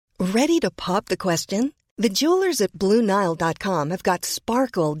Ready to pop the question? The jewelers at BlueNile.com have got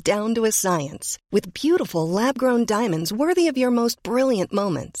sparkle down to a science with beautiful lab-grown diamonds worthy of your most brilliant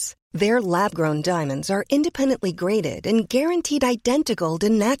moments. Their lab-grown diamonds are independently graded and guaranteed identical to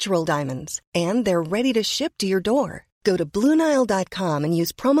natural diamonds, and they're ready to ship to your door. Go to BlueNile.com and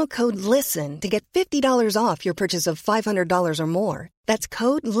use promo code LISTEN to get $50 off your purchase of $500 or more. That's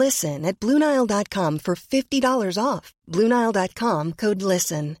code LISTEN at BlueNile.com for $50 off. BlueNile.com, code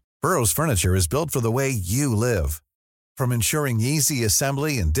LISTEN. Burrow's furniture is built for the way you live. From ensuring easy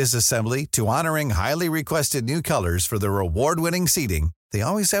assembly and disassembly to honoring highly requested new colors for their award-winning seating, they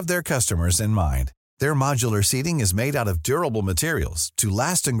always have their customers in mind. Their modular seating is made out of durable materials to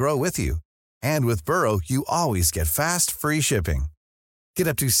last and grow with you. And with Burrow, you always get fast, free shipping. Get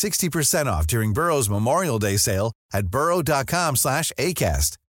up to 60% off during Burrow's Memorial Day sale at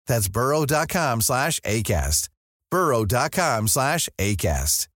burrow.com/ACAST. That's burrow.com/ACAST.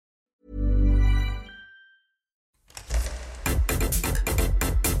 burrow.com/ACAST.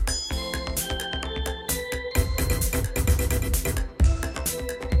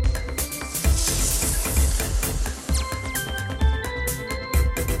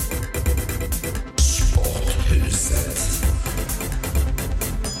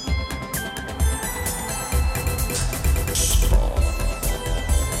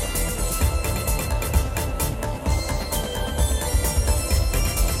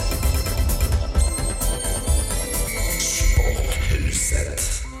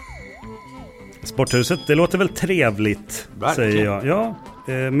 Sporthuset, det låter väl trevligt, verkligen. Säger jag. Ja,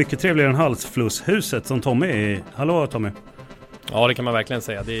 mycket trevligare än Halsflusshuset som Tommy är i. Hallå Tommy. Ja, det kan man verkligen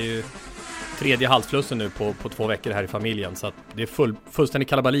säga. Det är ju tredje halsflussen nu på 2 veckor här i familjen. Så att det är fullständig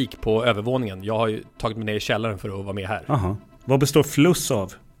kalabalik på övervåningen. Jag har ju tagit mig ner i källaren för att vara med här. Aha. Vad består fluss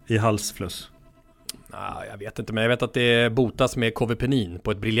av i halsfluss? Jag vet inte, men jag vet att det botas med kovepenin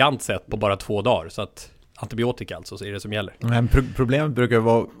på ett briljant sätt på bara 2 dagar. Så att antibiotika alltså, så är det som gäller. Men problemet brukar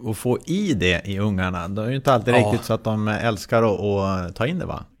vara att få i det i ungarna. Det är ju inte alltid riktigt så att de älskar att ta in det,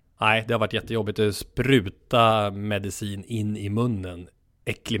 va? Nej, det har varit jättejobbigt att spruta medicin in i munnen.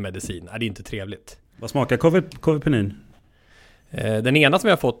 Äcklig medicin. Det är inte trevligt. Vad smakar kovepenin? Den ena som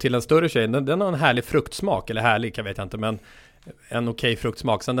jag har fått till en större tjej, den har en härlig fruktsmak. Eller härlig, jag vet inte, men en okej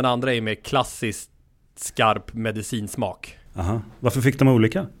fruktsmak. Sen den andra är mer klassiskt skarp medicinsmak. Aha. Varför fick de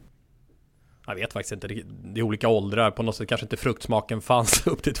olika? Jag vet faktiskt inte. Det är olika åldrar. På något sätt kanske inte fruktsmaken fanns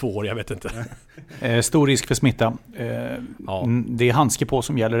upp till 2 år. Jag vet inte. Stor risk för smitta. Ja. Det är handske på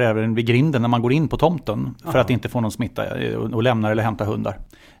som gäller även vid grinden när man går in på tomten. För att inte få någon smitta och lämnar eller hämta hundar.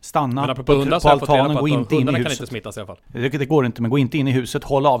 Stanna på altanen, gå inte in i huset. Kan inte smittas i alla fall. Det går inte, men gå inte in i huset.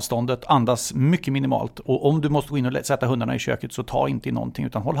 Håll avståndet, andas mycket minimalt. Och om du måste gå in och sätta hundarna i köket, så ta inte i någonting,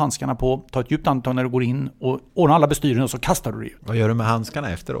 utan håll handskarna på. Ta ett djupt andetag när du går in och ordna alla bestyren och så kastar du det. Vad gör du med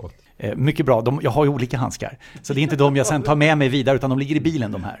handskarna efteråt? Mycket bra, jag har ju olika handskar. Så det är inte de jag sen tar med mig vidare, utan de ligger i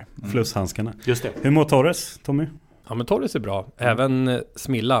bilen, de här. Flusshandskarna. Just det. Hur mår Torres, Tommy? Ja, men Torres är bra. Även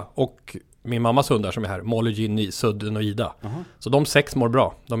Smilla och min mammas hundar som är här, Molly, Ginny, Sudden och Ida. Aha. Så de 6 mår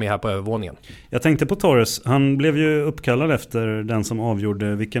bra. De är här på övervåningen. Jag tänkte på Torres. Han blev ju uppkallad efter den som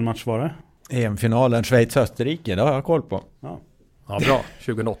avgjorde, vilken match var det? EM-finalen Schweiz-Österrike, det har jag koll på. Ja, bra.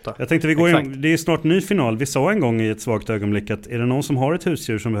 2008. Jag tänkte vi går in, det är snart ny final. Vi sa en gång i ett svagt ögonblick att är det någon som har ett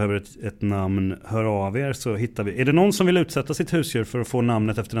husdjur som behöver ett namn, hör av er så hittar vi. Är det någon som vill utsätta sitt husdjur för att få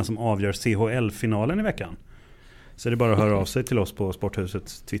namnet efter den som avgör CHL-finalen i veckan? Så är det bara att höra av sig till oss på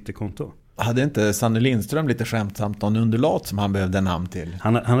Sporthusets Twitterkonto. Hade inte Sanne Lindström lite skämtsamt någon underlat som han behövde namn till?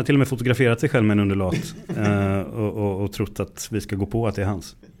 Han har till och med fotograferat sig själv med en underlat och trott att vi ska gå på att det är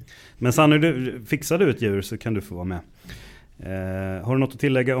hans. Men Sanne, fixar du ett djur så kan du få vara med. Har du något att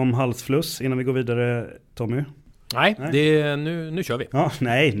tillägga om halsfluss innan vi går vidare, Tommy? Nej. Nu kör vi. Ja,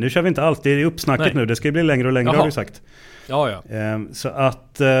 nej, nu kör vi inte allt. Det är uppsnacket nu. Det ska ju bli längre och längre, har vi sagt. Ja. Så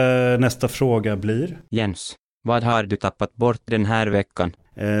att nästa fråga blir... Jens, vad har du tappat bort den här veckan?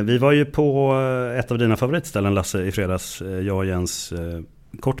 Vi var ju på ett av dina favoritställen, Lasse, i fredags. Jag och Jens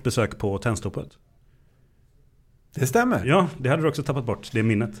kort besök på Tennstopet. Det stämmer. Ja, det hade du också tappat bort, det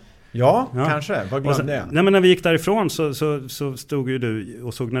minnet. Ja, kanske. Vad glömde jag? Nej, men när vi gick därifrån så stod ju du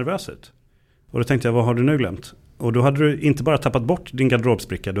och såg nervös ut. Och då tänkte jag, vad har du nu glömt? Och då hade du inte bara tappat bort din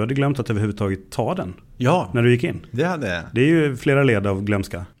garderobsbricka, du hade glömt att överhuvudtaget ta den. Ja. När du gick in. Det hade jag. Det är ju flera led av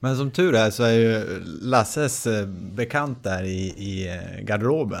glömska. Men som tur är så är ju Lasses bekant där i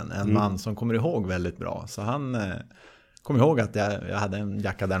garderoben en man som kommer ihåg väldigt bra. Så han kom ihåg att jag hade en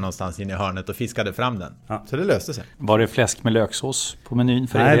jacka där någonstans inne i hörnet och fiskade fram den. Ja. Så det löste sig. Var det fläsk med löksås på menyn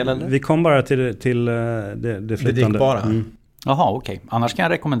för er del, eller? Vi kom bara till det flytande. Det drickbara. Jaha, okej. Annars kan jag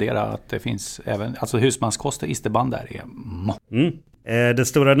rekommendera att det finns även, alltså husmanskost och isterband där är Den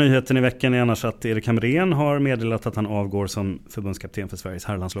stora nyheten i veckan är annars att Erik Hamrén har meddelat att han avgår som förbundskapten för Sveriges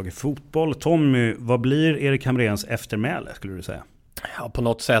herrlandslag i fotboll. Tommy, vad blir Erik Hamréns eftermäle skulle du säga? Ja, på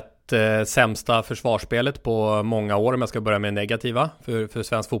något sätt sämsta försvarsspelet på många år, om jag ska börja med negativa för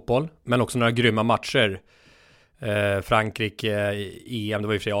svensk fotboll. Men också några grymma matcher. Frankrike, EM, det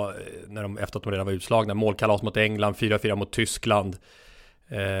var ju för när efter att de redan var utslagna. Målkalas mot England, 4-4 mot Tyskland.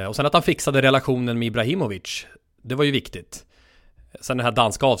 Och sen att han fixade relationen med Ibrahimovic, det var ju viktigt. Sen den här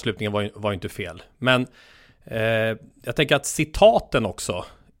danska avslutningen var ju inte fel. Men jag tänker att citaten också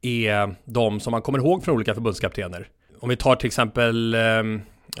är de som man kommer ihåg från olika förbundskaptener. Om vi tar till exempel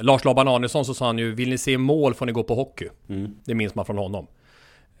Lars Laban Arnesson, så sa han ju: vill ni se mål får ni gå på hockey. Det minns man från honom.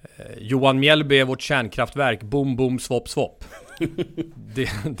 Johan Mjällby är vårt kärnkraftverk. Boom, boom, swap, swap.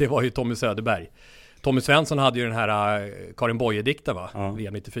 det var ju Tommy Söderberg. Tommy Svensson hade ju den här Karin Boye-dikten, va? Ja.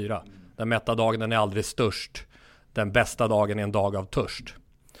 VM 94. Den mätta dagen är aldrig störst. Den bästa dagen är en dag av törst.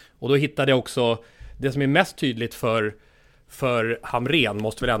 Och då hittade jag också det som är mest tydligt för Hamrén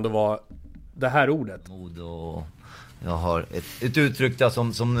måste väl ändå vara det här ordet. Mod och jag har ett uttryck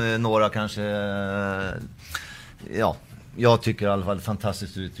där som några kanske jag tycker i alla fall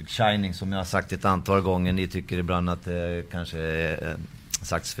fantastiskt uttryck, shining, som jag har sagt ett antal gånger. Ni tycker ibland att det kanske är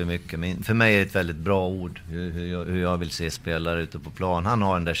sagts för mycket, men för mig är det ett väldigt bra ord hur jag vill se spelare ute på plan. Han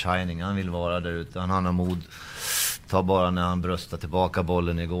har den där shining, han vill vara där ute, han har mod. Ta bara när han bröstar tillbaka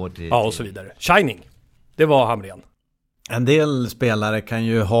bollen igår till... Ja, och så vidare. Shining, det var Hamrén. En del spelare kan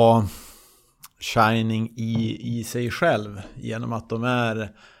ju ha shining i sig själv genom att de är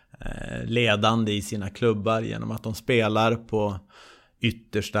ledande i sina klubbar, genom att de spelar på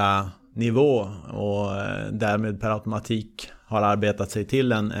yttersta nivå och därmed per automatik har arbetat sig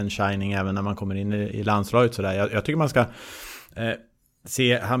till en shining även när man kommer in i landslaget. Jag tycker man ska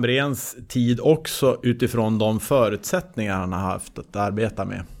se Hamréns tid också utifrån de förutsättningar han har haft att arbeta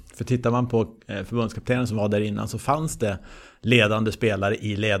med. För tittar man på förbundskaptenen som var där innan, så fanns det ledande spelare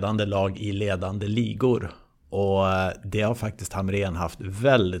i ledande lag i ledande ligor. Och det har faktiskt Hamrén haft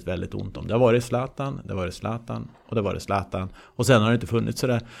väldigt, väldigt ont om. Det har varit Zlatan, det har varit Zlatan och det har varit Zlatan. Och sen har det inte funnits så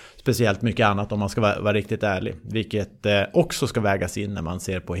där speciellt mycket annat om man ska vara riktigt ärlig. Vilket också ska vägas in när man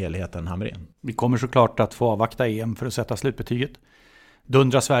ser på helheten Hamrén. Vi kommer såklart att få avvakta EM för att sätta slutbetyget.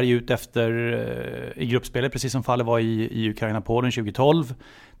 Dundrar Sverige ut efter i gruppspelet, precis som fallet var i Ukraina-Polen 2012.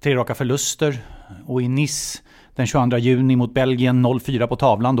 3 raka förluster, och i Nice den 22 juni mot Belgien 0-4 på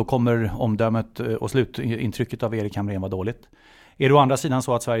tavlan. Då kommer omdömet och slutintrycket av Erik Hamrén var dåligt. Är det å andra sidan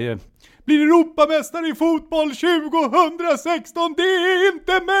så att Sverige blir Europamästare i fotboll 2016? Det är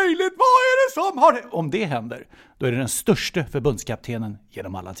inte möjligt! Vad är det som har... Om det händer, då är det den största förbundskaptenen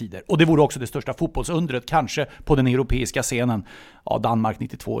genom alla tider. Och det vore också det största fotbollsundret kanske på den europeiska scenen. Ja, Danmark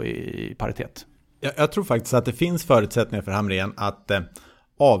 92 i paritet. Jag tror faktiskt att det finns förutsättningar för Hamrén att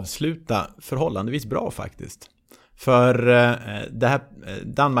avsluta förhållandevis bra faktiskt. För det här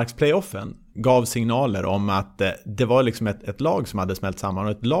Danmarks playoffen gav signaler om att det var liksom ett lag som hade smält samman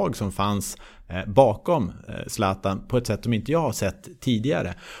och ett lag som fanns bakom Zlatan på ett sätt som inte jag har sett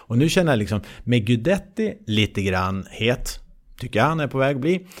tidigare. Och nu känner jag liksom med Guidetti lite grann het, tycker jag han är på väg att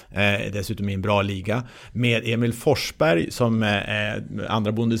bli. Dessutom i en bra liga. Med Emil Forsberg som är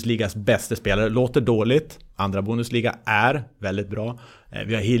andra Bundesligas bästa spelare. Låter dåligt. Andra Bundesliga är väldigt bra.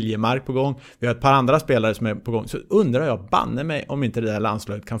 Vi har Hiljemark på gång. Vi har ett par andra spelare som är på gång. Så undrar jag banne mig om inte det där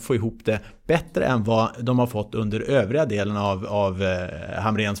landslaget kan få ihop det bättre än vad de har fått under övriga delen av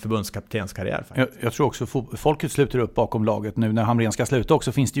Hamréns förbundskaptenskarriär. Jag tror också folket sluter upp bakom laget nu när Hamrén ska sluta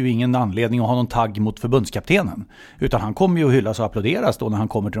också. Finns det ju ingen anledning att ha någon tagg mot förbundskaptenen. Utan han kommer ju att hyllas och applåderas då när han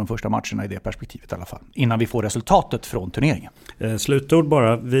kommer till de första matcherna i det perspektivet i alla fall. Innan vi får resultatet från turneringen. Slutord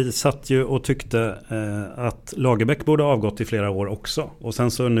bara. Vi satt ju och tyckte att Lagerbäck borde ha avgått i flera år också. Och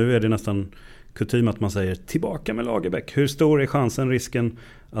sen så nu är det nästan kutym att man säger tillbaka med Lagerbäck. Hur stor är chansen, risken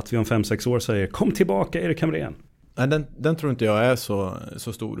att vi om 5-6 år säger kom tillbaka Erik Hamrén? Nej, den tror inte jag är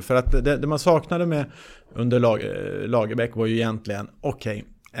så stor. För att det man saknade med under Lagerbäck var ju egentligen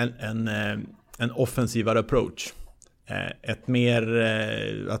en offensivare approach.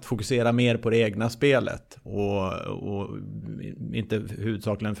 Att fokusera mer på det egna spelet och inte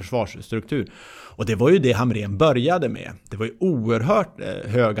huvudsakligen försvarsstruktur. Och det var ju det Hamrén började med. Det var ju oerhört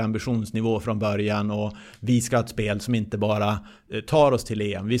hög ambitionsnivå från början och vi ska ha ett spel som inte bara tar oss till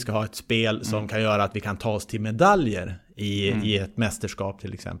EM. Vi ska ha ett spel som kan göra att vi kan ta oss till medaljer i ett mästerskap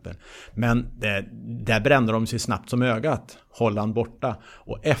till exempel. Men där brände de sig snabbt som ögat. Holland borta.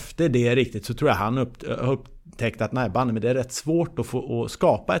 Och efter det riktigt så tror jag han upptäckt att men det är rätt svårt att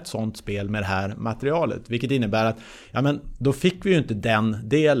skapa ett sånt spel med det här materialet. Vilket innebär att då fick vi ju inte den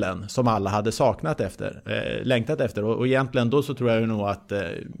delen som alla hade längtat efter. Och egentligen då så tror jag ju nog att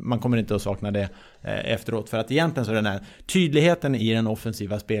man kommer inte att sakna det efteråt. För att egentligen så är den här tydligheten i den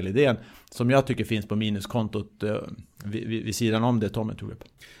offensiva spelidén som jag tycker finns på minuskontot vid sidan om det Tommy tog upp.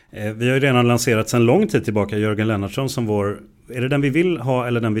 Vi har ju redan lanserat sedan lång tid tillbaka Jörgen Lennartsson som är det den vi vill ha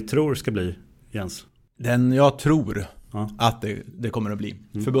eller den vi tror ska bli, Jens? Den jag tror att det kommer att bli.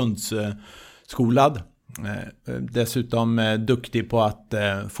 Förbundsskolad. Dessutom duktig på att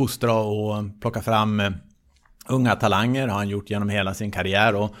fostra och plocka fram unga talanger har han gjort genom hela sin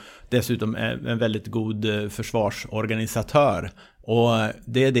karriär och dessutom en väldigt god försvarsorganisatör. Och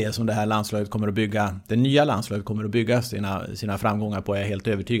det är det som det här landslaget kommer att bygga, det nya landslaget kommer att bygga sina framgångar på, är jag helt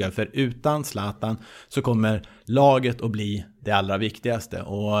övertygad. För utan Zlatan så kommer laget att bli det allra viktigaste.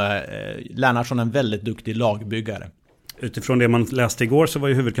 Och Lennartsson är en väldigt duktig lagbyggare. Utifrån det man läste igår så var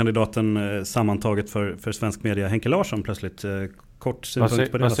ju huvudkandidaten sammantaget för svensk media Henke Larsson plötsligt. Kort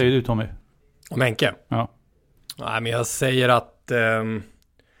synpunkt på det. Vad säger du Tommy? Om Henke? Ja. Nej, men jag säger att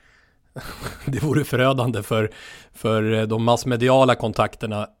det vore förödande för de massmediala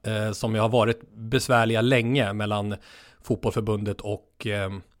kontakterna som ju har varit besvärliga länge mellan fotbollförbundet och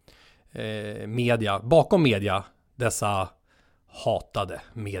media. Bakom media, dessa hatade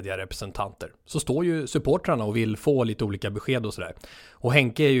medierepresentanter, så står ju supportrarna och vill få lite olika besked och sådär. Och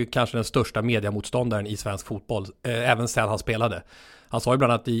Henke är ju kanske den största mediamotståndaren i svensk fotboll, även sedan han spelade. Han sa ju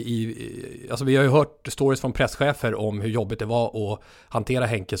bland annat alltså vi har ju hört stories från presschefer om hur jobbigt det var att hantera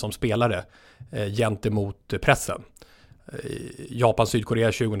Henke som spelare gentemot pressen.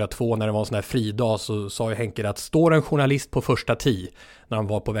 Japan-Sydkorea 2002 när det var en sån här fridag så sa ju Henke att står en journalist på första tee när han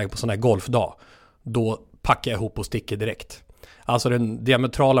var på väg på sån här golfdag, då packar jag ihop och sticker direkt. Alltså den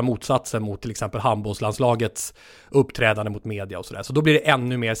diametrala motsatsen mot till exempel handbollslandslagets uppträdande mot media och sådär. Så då blir det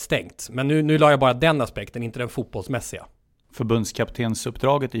ännu mer stängt. Men nu la jag bara den aspekten, inte den fotbollsmässiga.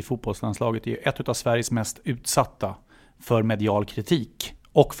 Förbundskaptensuppdraget i fotbollslandslaget är ett av Sveriges mest utsatta för medial kritik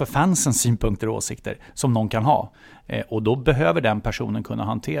och för fansens synpunkter och åsikter som någon kan ha. Och då behöver den personen kunna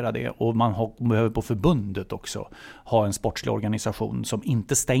hantera det. Och man behöver på förbundet också ha en sportslig organisation som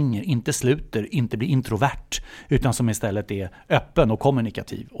inte stänger, inte sluter, inte blir introvert, utan som istället är öppen och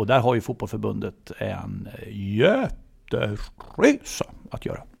kommunikativ. Och där har ju fotbollförbundet en jätteresa att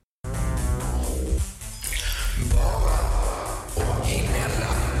göra.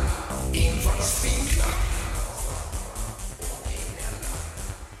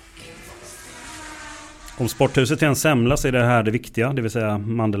 Om Sporthuset är en semla så är det här det viktiga, det vill säga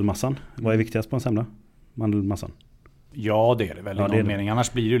mandelmassan. Vad är viktigast på en semla? Mandelmassan. Ja, det är det väl i någon mening.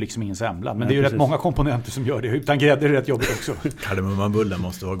 Annars blir det ju liksom ingen semla. Men det är ju precis. Rätt många komponenter som gör det. Utan grädde är det rätt jobbigt också. Kardemummabullen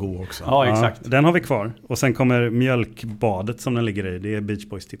måste vara god också. Ja, exakt. Den har vi kvar. Och sen kommer mjölkbadet som den ligger i. Det är Beach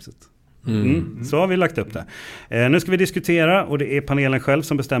Boys-tipset. Så har vi lagt upp det. Nu ska vi diskutera och det är panelen själv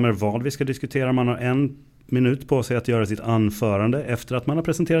som bestämmer vad vi ska diskutera. Man har 1 minut på sig att göra sitt anförande efter att man har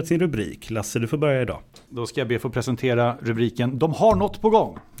presenterat sin rubrik. Lasse, du får börja idag. Då ska jag be få presentera rubriken De har något på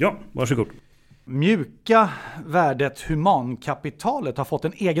gång. Ja, varsågod. Mjuka värdet humankapitalet har fått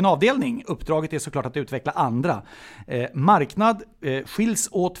en egen avdelning. Uppdraget är såklart att utveckla andra. Marknad skiljs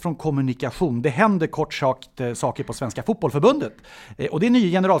åt från kommunikation. Det händer kort sagt saker på Svenska fotbollförbundet. Och det är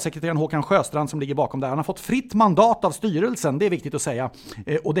nye generalsekreteraren Håkan Sjöstrand som ligger bakom där. Han har fått fritt mandat av styrelsen, det är viktigt att säga.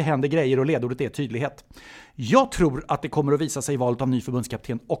 Och det händer grejer och ledordet är tydlighet. Jag tror att det kommer att visa sig i valet av ny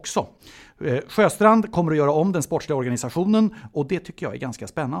förbundskapten också. Sjöstrand kommer att göra om den sportsliga organisationen och det tycker jag är ganska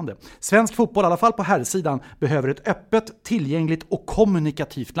spännande. Svensk fotboll, i alla fall på herrsidan, behöver ett öppet, tillgängligt och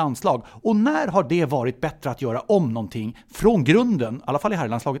kommunikativt landslag. Och när har det varit bättre att göra om någonting från grunden, i alla fall i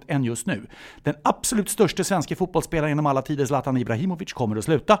herrlandslaget, än just nu? Den absolut största svenska fotbollsspelaren genom alla tider, Zlatan Ibrahimovic, kommer att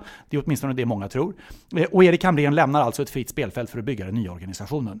sluta. Det är åtminstone det många tror. Och Erik Hamrén lämnar alltså ett fritt spelfält för att bygga den nya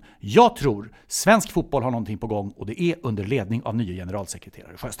organisationen. Jag tror svensk fotboll har någonting på gång och det är under ledning av nya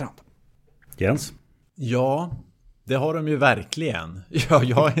generalsekreterare Sjöstrand. Jens? Ja, det har de ju verkligen.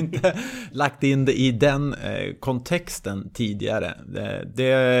 Jag har inte lagt in det i den kontexten tidigare.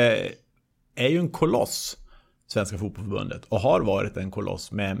 Det är ju en koloss, Svenska fotbollförbundet, och har varit en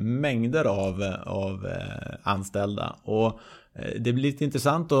koloss med mängder av anställda. Och det blir lite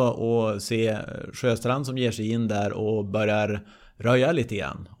intressant att se Sjöstrand som ger sig in där och börjar röja lite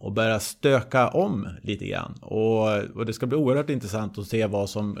grann och börja stöka om lite grann. Och det ska bli oerhört intressant att se vad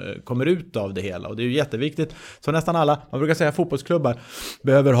som kommer ut av det hela. Och det är ju jätteviktigt. Så nästan alla, man brukar säga fotbollsklubbar,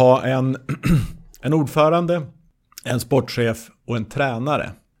 behöver ha en ordförande, en sportchef och en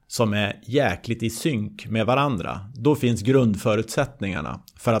tränare som är jäkligt i synk med varandra, då finns grundförutsättningarna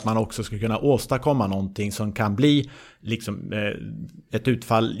för att man också ska kunna åstadkomma någonting som kan bli liksom ett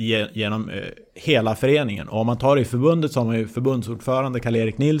utfall genom hela föreningen. Och om man tar i förbundet så har man ju förbundsordförande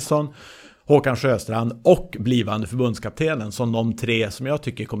Karl-Erik Nilsson, Håkan Sjöstrand och blivande förbundskaptenen som de 3 som jag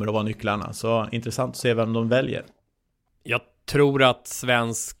tycker kommer att vara nycklarna. Så intressant att se vem de väljer. Jag tror att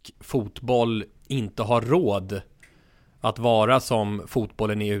svensk fotboll inte har råd att vara som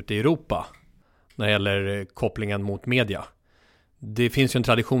fotbollen är ute i Europa när det gäller kopplingen mot media. Det finns ju en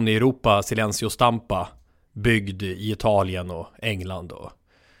tradition i Europa, Silencio Stampa, byggd i Italien och England och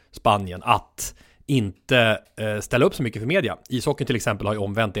Spanien, att inte ställa upp så mycket för media. Ishockeyn till exempel har ju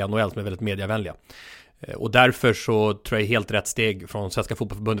omvänt i NHL som är väldigt mediavänliga. Och därför så tror jag helt rätt steg från Svenska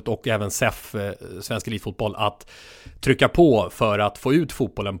fotbollförbundet och även SEF, Svensk elitfotboll, att trycka på för att få ut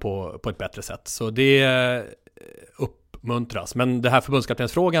fotbollen på ett bättre sätt. Så det uppmuntras. Men det här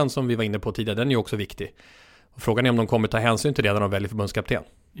förbundskaptensfrågan som vi var inne på tidigare, den är ju också viktig. Och frågan är om de kommer ta hänsyn till det när de väljer förbundskapten.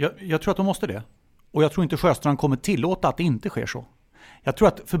 Jag tror att de måste det. Och jag tror inte Sjöstrand kommer tillåta att det inte sker så. Jag tror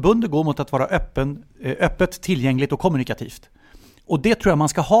att förbundet går mot att vara öppet, tillgängligt och kommunikativt. Och det tror jag man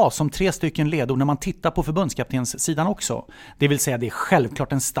ska ha som 3 stycken ledord när man tittar på förbundskaptenssidan också. Det vill säga det är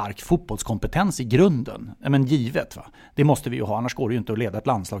självklart en stark fotbollskompetens i grunden. Men givet va. Det måste vi ju ha, annars går det ju inte att leda ett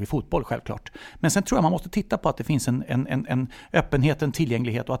landslag i fotboll självklart. Men sen tror jag man måste titta på att det finns en öppenhet, en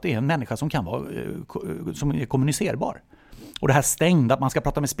tillgänglighet och att det är en människa som kan vara som är kommunicerbar. Och det här stängda, att man ska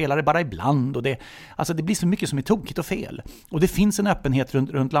prata med spelare bara ibland. Och det blir så mycket som är tokigt och fel. Och det finns en öppenhet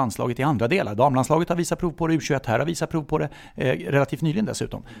runt landslaget i andra delar. Damlandslaget har visat prov på det, U21 här har visat prov på det relativt nyligen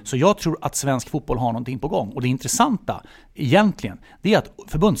dessutom. Så jag tror att svensk fotboll har någonting på gång. Och det intressanta egentligen, det är att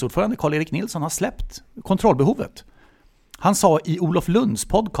förbundsordförande Karl-Erik Nilsson har släppt kontrollbehovet. Han sa i Olof Lunds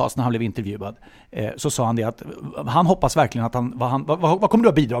podcast när han blev intervjuad, så sa han det att han hoppas verkligen att vad kommer du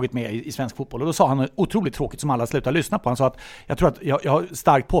ha bidragit med i svensk fotboll? Och då sa han otroligt tråkigt som alla slutar lyssna på. Han sa att jag tror att jag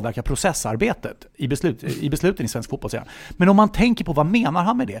starkt påverkar processarbetet i besluten i svensk fotboll. Men om man tänker på vad menar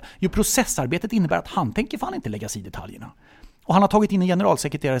han med det? Jo, processarbetet innebär att han tänker fan inte lägga sig i detaljerna. Och han har tagit in en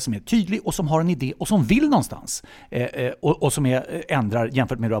generalsekreterare som är tydlig och som har en idé och som vill någonstans. Och som ändrar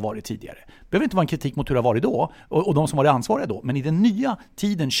jämfört med hur det har varit tidigare. Det behöver inte vara en kritik mot hur det har varit då och de som var ansvariga då. Men i den nya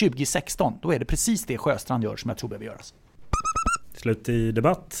tiden 2016, då är det precis det Sjöstrand gör som jag tror behöver göras. Slut i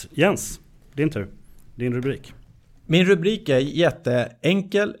debatt. Jens, din tur. Din rubrik. Min rubrik är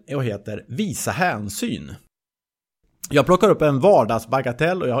jätteenkel och heter Visa hänsyn. Jag plockar upp en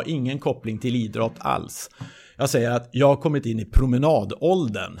vardagsbagatell och jag har ingen koppling till idrott alls. Jag säger att jag har kommit in i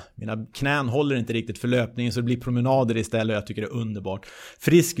promenadåldern. Mina knän håller inte riktigt för löpningen så det blir promenader istället och jag tycker det är underbart.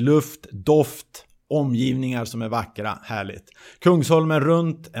 Frisk luft, doft, omgivningar som är vackra, härligt. Kungsholmen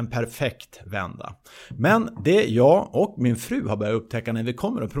runt, en perfekt vända. Men det jag och min fru har börjat upptäcka när vi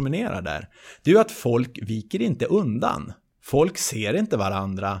kommer och promenerar där, det är ju att folk viker inte undan. Folk ser inte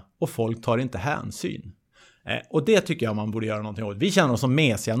varandra och folk tar inte hänsyn. Och det tycker jag man borde göra någonting åt. Vi känner oss som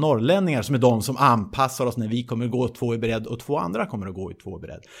mesiga norrlänningar som är de som anpassar oss när vi kommer gå 2 i bredd och 2 andra kommer att gå i 2 i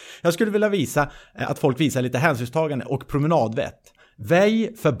bredd. Jag skulle vilja visa att folk visar lite hänsynstagande och promenadvett.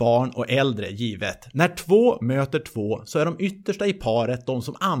 Väj för barn och äldre givet. När 2 möter 2 så är de yttersta i paret de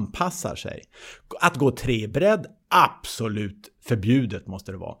som anpassar sig. Att gå 3 i bredd, absolut förbjudet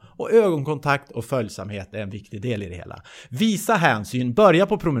måste det vara. Och ögonkontakt och följsamhet är en viktig del i det hela. Visa hänsyn, börja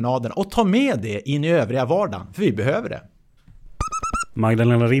på promenaden och ta med det in i övriga vardagen. För vi behöver det.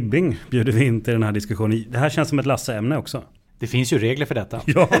 Magdalena Ribbing bjuder vi in till den här diskussionen. Det här känns som ett Lasse-ämne också. Det finns ju regler för detta.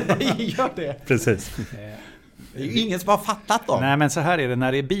 Ja, gör det. Precis. Det är ju ingen som har fattat dem. Nej, men så här är det.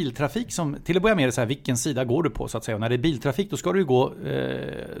 När det är biltrafik som... Till att börja med är det så här, vilken sida går du på så att säga. Och när det är biltrafik då ska du gå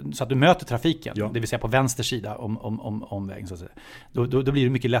så att du möter trafiken. Ja. Det vill säga på vänster sida om vägen så att säga. Då blir det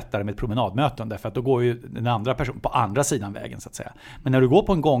mycket lättare med ett promenadmöten. Därför att då går ju den andra personen på andra sidan vägen så att säga. Men när du går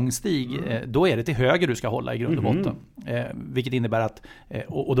på en gångstig då är det till höger du ska hålla i grund och botten. Vilket innebär att...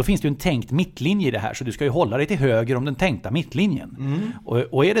 Och då finns det ju en tänkt mittlinje i det här. Så du ska ju hålla dig till höger om den tänkta mittlinjen.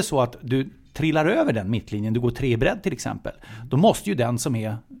 Och är det så att du trillar över den mittlinjen, du går 3 i bredd till exempel, då måste ju den som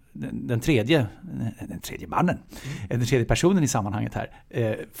är den tredje mannen, den tredje personen i sammanhanget här,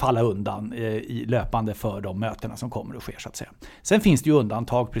 falla undan i löpande för de mötena som kommer att ske så att säga. Sen finns det ju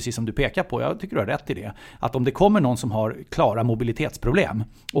undantag, precis som du pekar på, jag tycker du har rätt i det, att om det kommer någon som har klara mobilitetsproblem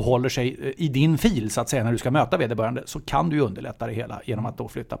och håller sig i din fil så att säga när du ska möta vederbörande, så kan du ju underlätta det hela genom att då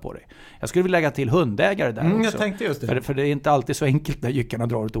flytta på dig. Jag skulle vilja lägga till hundägare där också. Jag tänkte just det. För det är inte alltid så enkelt när jyckarna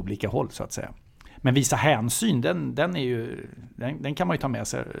drar åt olika håll så att säga. Men visa hänsyn, den kan man ju ta med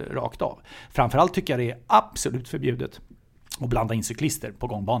sig rakt av. Framförallt tycker jag det är absolut förbjudet att blanda in cyklister på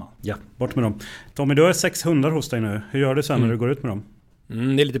gångbanan. Ja, bort med dem. Tommy, du har 6 hundar hos dig nu. Hur gör du sen när du går ut med dem?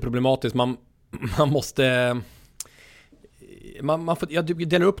 Det är lite problematiskt. Man måste... Jag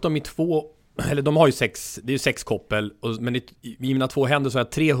delar upp dem i 2... Eller de har ju 6... Det är ju 6 koppel. Men i mina 2 händer så har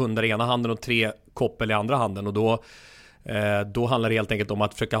jag 3 hundar i ena handen och 3 koppel i andra handen. Och då handlar det helt enkelt om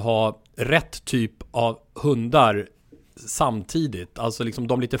att försöka ha rätt typ av hundar samtidigt. Alltså liksom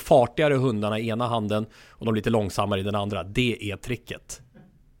de lite fartigare hundarna i ena handen och de lite långsammare i den andra. Det är tricket.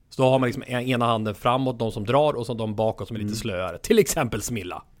 Så då har man liksom ena handen framåt, de som drar, och så de bakåt som är lite slöare. Till exempel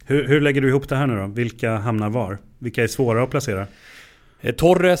Smilla. Hur lägger du ihop det här nu då? Vilka hamnar var? Vilka är svåra att placera?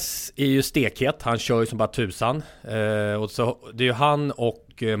 Torres är ju stekhet. Han kör ju som bara tusan. Och så, det är ju han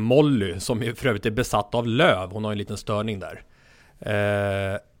och Molly som för övrigt är besatt av löv. Hon har en liten störning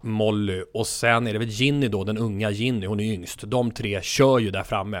där. Molly. Och sen är det väl Ginny då, den unga Ginny. Hon är yngst. De 3 kör ju där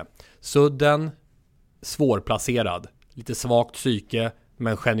framme. Sudden, svårplacerad. Lite svagt psyke,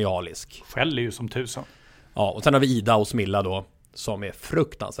 men genialisk. Skäller ju som tusan. Ja, och sen har vi Ida och Smilla då, som är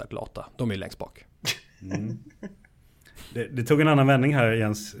fruktansvärt lata. De är längst bak. Det tog en annan vändning här,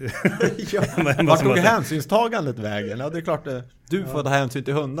 Jens. Var tog hänsynstagandet vägen? Ja, det är klart att du får ta hänsyn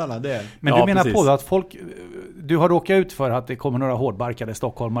till hundarna. Men du menar på att folk... Du har råkat ut för att det kommer några hårdbarkade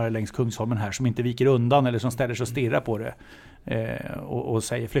stockholmare längs Kungsholmen här som inte viker undan eller som ställer sig och stirrar på det och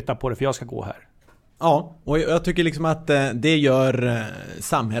säger flytta på det för jag ska gå här. Ja, och jag tycker liksom att det gör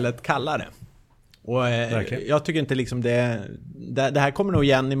samhället kallare. Och jag tycker inte liksom det här kommer nog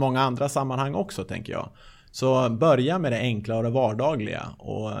igen i många andra sammanhang också, tänker jag. Så börja med det enkla och det vardagliga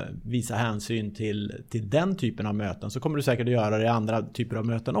och visa hänsyn till den typen av möten, så kommer du säkert att göra det i andra typer av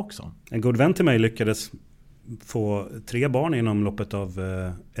möten också. En god vän till mig lyckades få 3 barn inom loppet av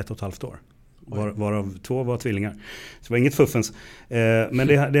 1,5 år. Varav 2 var tvillingar. Så det var inget fuffens. Men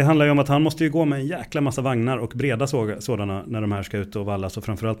det handlar ju om att han måste ju gå med en jäkla massa vagnar och breda sådana när de här ska ut och vallas, och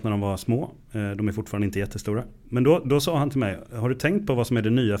framförallt när de var små. De är fortfarande inte jättestora. Men då sa han till mig, har du tänkt på vad som är det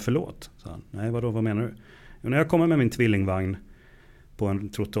nya förlåt? Sa han. Nej, vad menar du? Jo, när jag kommer med min tvillingvagn på en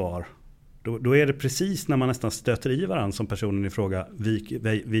trottoar, då är det precis när man nästan stöter i varandra som personen i fråga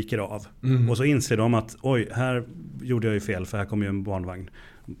viker av. Och så inser de att oj, här gjorde jag ju fel, för här kommer ju en barnvagn.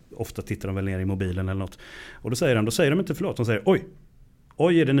 Ofta tittar de väl ner i mobilen eller något. Och då säger de inte förlåt, de säger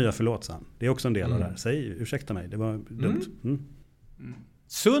oj är det nya förlåt, sa han. Det är också en del av det här. Säg ursäkta mig, det var dumt.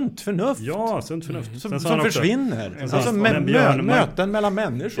 Sunt förnuft. Ja, sunt förnuft. Som försvinner. Alltså möten mellan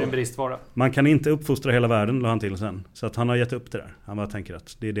människor. Det är en bristvara. Man kan inte uppfostra hela världen, la han till sen. Så att han har gett upp det där. Han bara tänker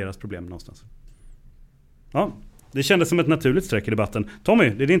att det är deras problem någonstans. Ja, det kändes som ett naturligt streck i debatten. Tommy,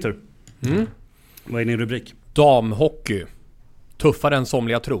 det är din tur. Vad är din rubrik? Damhockey. Tuffare än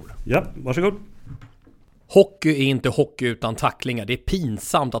somliga tror. Ja, varsågod. Hockey är inte hockey utan tacklingar. Det är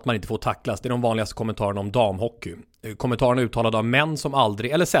pinsamt att man inte får tacklas. Det är de vanligaste kommentarerna om damhockey. Kommentarerna är uttalade av män som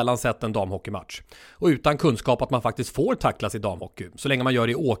aldrig eller sällan sett en damhockeymatch. Och utan kunskap att man faktiskt får tacklas i damhockey. Så länge man gör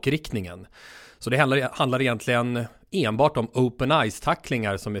det i åkriktningen. Så det handlar egentligen enbart om open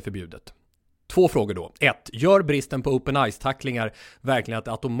ice-tacklingar som är förbjudet. 2 frågor då. 1. Gör bristen på open ice-tacklingar verkligen att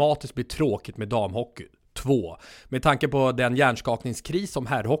det automatiskt blir tråkigt med damhockey? 2. Med tanke på den hjärnskakningskris som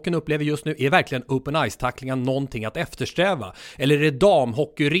herrhockeyn upplever just nu, är verkligen open ice-tacklingar någonting att eftersträva? Eller är det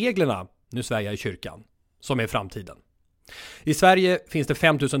damhockeyreglerna, nu svär jag i kyrkan, som är framtiden? I Sverige finns det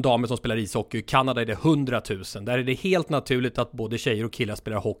 5 000 damer som spelar ishockey. I Kanada är det 100 000. Där är det helt naturligt att både tjejer och killar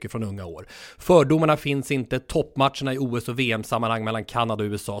spelar hockey från unga år. Fördomarna finns inte. Toppmatcherna i OS och VM-sammanhang mellan Kanada och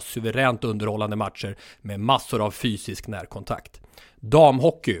USA. Suveränt underhållande matcher med massor av fysisk närkontakt.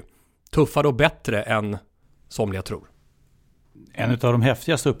 Damhockey. Tuffare och bättre än somliga tror. En av de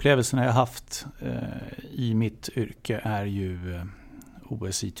häftigaste upplevelserna jag haft i mitt yrke är ju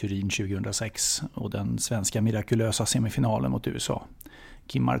OS i Turin 2006 och den svenska mirakulösa semifinalen mot USA.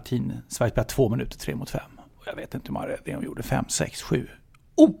 Kim Martin, Sverige spelade 2 minuter 3 mot 5. Och jag vet inte hur många räddningar de gjorde, 5, 6, 7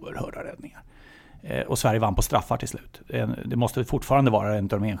 oerhörda räddningar. Och Sverige vann på straffar till slut. Det måste fortfarande vara en av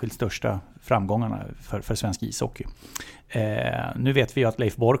de enskilt största framgångarna för svensk ishockey. Nu vet vi att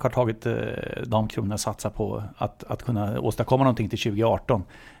Leif Bork har tagit de kronorna att satsa på att kunna åstadkomma någonting till 2018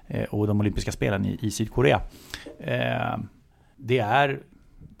 och de olympiska spelen i Sydkorea. Det är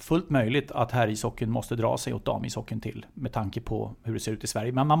fullt möjligt att här ishockeyn måste dra sig åt damishockeyn till med tanke på hur det ser ut i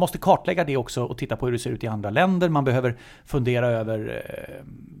Sverige. Men man måste kartlägga det också och titta på hur det ser ut i andra länder. Man behöver fundera över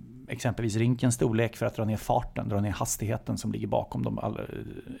exempelvis rinkens storlek för att dra ner farten, dra ner hastigheten som ligger bakom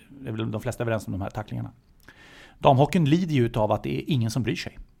de flesta överens om de här tacklingarna. Damhockeyn lider ju av att det är ingen som bryr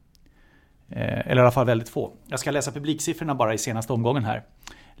sig. Eller i alla fall väldigt få. Jag ska läsa publiksiffrorna bara i senaste omgången här.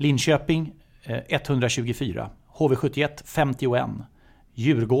 Linköping 124, HV71 51,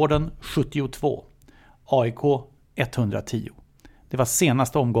 Djurgården 72, AIK 110. Det var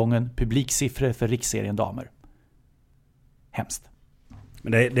senaste omgången publiksiffror för riksserien damer. Hemskt.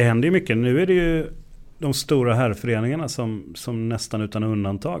 Men det händer ju mycket. Nu är det ju de stora herrföreningarna som nästan utan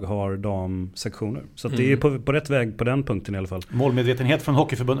undantag har damsektioner. Så att det är på rätt väg på den punkten i alla fall. Målmedvetenhet från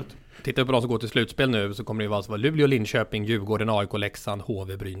Hockeyförbundet. Tittar vi på de som går till slutspel nu så kommer det ju vara Luleå, Linköping, Djurgården, AIK, Leksand,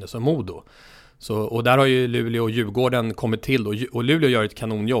 HV, Brynäs och Modo. Och där har ju Luleå och Djurgården kommit till och Luleå gör ett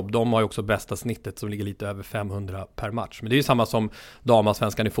kanonjobb. De har ju också bästa snittet som ligger lite över 500 per match. Men det är ju samma som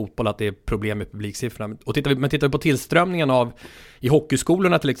damallsvenskan i fotboll, att det är problem med publiksiffrorna. Och tittar vi på tillströmningen i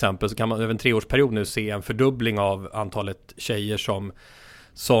hockeyskolorna till exempel, så kan man över en 3-årsperiod nu se en fördubbling av antalet tjejer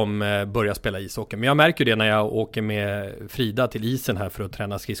som börjar spela ishockey. Men jag märker det när jag åker med Frida till isen här för att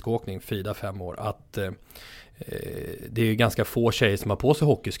träna skridskoåkning, Frida 5 år, att det är ju ganska få tjejer som har på sig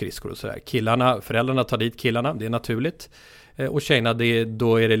hockeyskridskor och sådär. Föräldrarna tar dit killarna, det är naturligt. Och tjejerna,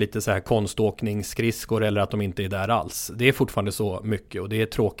 då är det lite så här konståkningsskridskor eller att de inte är där alls. Det är fortfarande så mycket och det är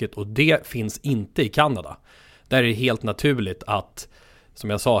tråkigt, och det finns inte i Kanada. Där är det helt naturligt att, som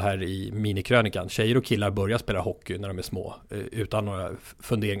jag sa här i minikrönikan, tjejer och killar börjar spela hockey när de är små utan några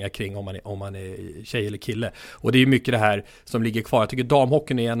funderingar kring om man är tjej eller kille. Och det är ju mycket det här som ligger kvar. Jag tycker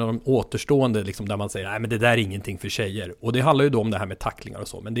damhockeyn är en av de återstående liksom, där man säger nej men det där är ingenting för tjejer. Och det handlar ju då om det här med tacklingar och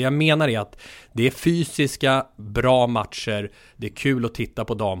så. Men det jag menar är att det är fysiska, bra matcher. Det är kul att titta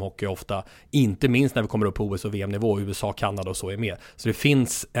på damhockey ofta. Inte minst när vi kommer upp på OS och VM-nivå. USA, Kanada och så är med. Så det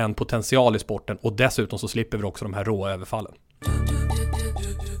finns en potential i sporten, och dessutom så slipper vi också de här råa överfallen.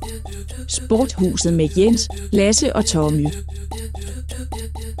 Sporthuset med Jens, Lasse och Tommy.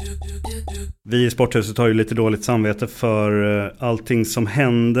 Vi i Sporthuset har ju lite dåligt samvete för allting som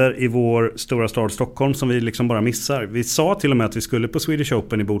händer i vår stora stad Stockholm som vi liksom bara missar. Vi sa till och med att vi skulle på Swedish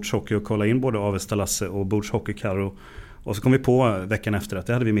Open i bordshockey och kolla in både Avesta Lasse och bordshockey Karo. Och så kom vi på veckan efter att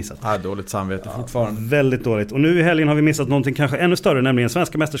det hade vi missat. Ja, dåligt samvete fortfarande. Väldigt dåligt. Och nu i helgen har vi missat någonting kanske ännu större, nämligen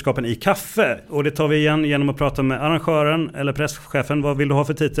svenska mästerskapen i kaffe. Och det tar vi igen genom att prata med arrangören eller presschefen. Vad vill du ha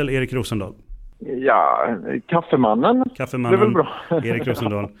för titel, Erik Rosendahl? Ja, kaffemannen. Kaffemannen, det är väl bra. Erik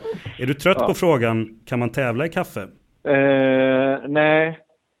Rosendahl. Är du trött på frågan, kan man tävla i kaffe? Nej.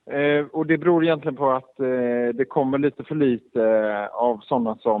 Och det beror egentligen på att det kommer lite för lite av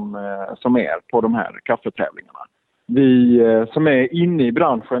sådana som är på de här kaffetävlingarna. Vi som är inne i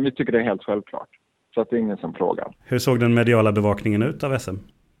branschen, vi tycker det är helt självklart. Så att det är ingen som frågar. Hur såg den mediala bevakningen ut av SM?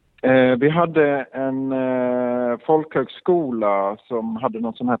 Vi hade en folkhögskola som hade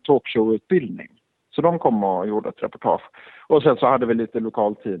någon sån här talkshow-utbildning. Så de kom och gjorde ett reportage. Och sen så hade vi lite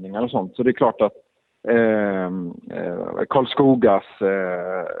lokaltidningar och sånt. Så det är klart att Karlskogas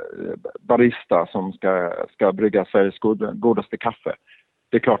barista som ska brygga Sveriges godaste kaffe.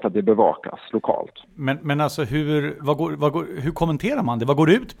 Det är klart att det bevakas lokalt. Men alltså hur kommenterar man det? Vad går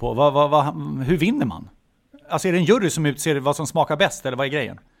det ut på? Hur vinner man? Alltså är det en jury som utser vad som smakar bäst, eller vad är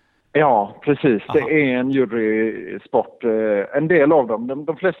grejen? Ja, precis. Aha. Det är en jurysport. En del av dem,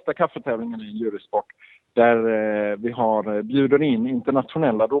 de flesta kaffetävlingarna är en jurysport. Där vi bjuder in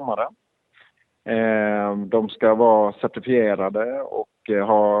internationella domare. De ska vara certifierade och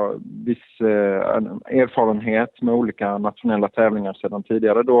ha viss erfarenhet med olika nationella tävlingar sedan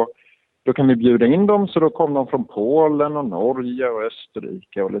tidigare. Då kan vi bjuda in dem, så då kommer de från Polen och Norge och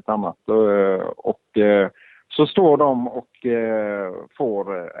Österrike och lite annat. Och så står de och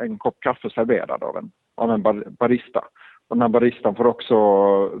får en kopp kaffe serverad av en barista. Och den här baristan får också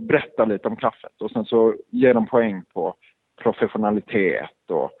berätta lite om kaffet. Och sen så ger de poäng på professionalitet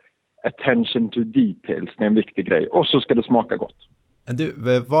och attention to details. Det är en viktig grej. Och så ska det smaka gott. Du,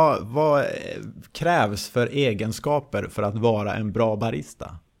 vad krävs för egenskaper för att vara en bra barista?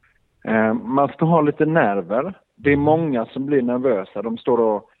 Man ska ha lite nerver. Det är många som blir nervösa.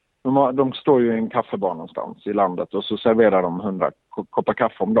 De står ju i en kaffebar någonstans i landet och så serverar de 100 koppar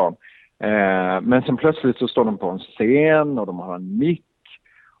kaffe om dagen. Men sen plötsligt så står de på en scen och de har en mick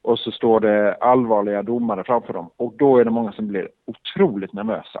och så står det allvarliga domare framför dem. Och då är det många som blir otroligt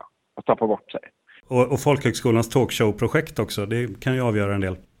nervösa och tappar bort sig. Och Folkhögskolans talkshow-projekt också, det kan ju avgöra en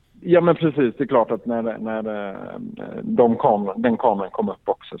del. Ja men precis, det är klart att när den kameran kom upp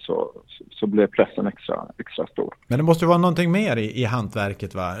också så blev pressen extra stor. Men det måste ju vara någonting mer i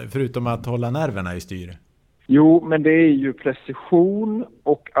hantverket, va? Förutom att hålla nerverna i styr. Jo, men det är ju precision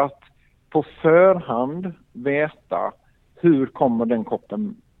och att på förhand veta hur kommer den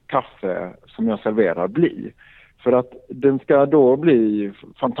koppen kaffe som jag serverar bli. För att den ska då bli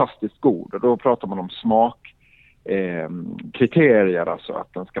fantastiskt god, och då pratar man om kriterier, alltså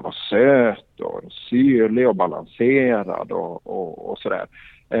att den ska vara söt och syrlig och balanserad och sådär.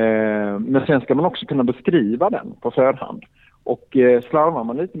 Men sen ska man också kunna beskriva den på förhand. Och slarvar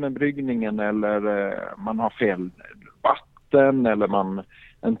man lite med bryggningen eller man har fel vatten eller man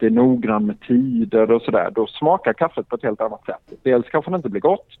inte är noggrann med tider och sådär, då smakar kaffet på ett helt annat sätt. Dels kanske det inte blir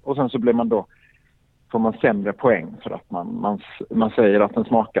gott och sen så blir man då, får man sämre poäng för att man säger att den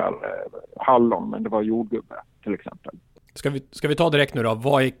smakar hallon men det var jordgubbe till exempel. Ska vi ta direkt nu då,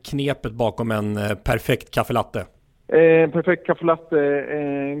 vad är knepet bakom en perfekt kaffelatte? Perfekt kaffelatte,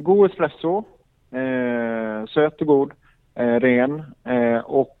 god espresso, söt och god, ren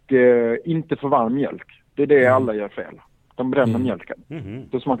och inte för varm mjölk. Det är det alla gör fel. De bränner mjölken.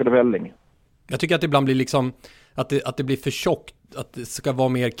 Då smakar det välling. Jag tycker att det ibland blir liksom att det blir för tjockt, att det ska vara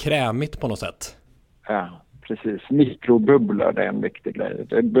mer krämigt på något sätt. Ja, precis. Mikrobubblor, det är en viktig grej.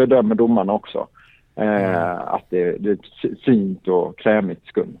 Det bedömer domarna också. Att det är ett fint och krämigt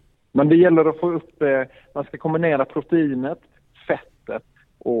skum. Men det gäller att få upp, man ska kombinera proteinet, fettet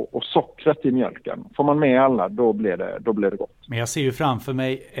och sockret i mjölken. Får man med alla, då blir det gott. Men jag ser ju framför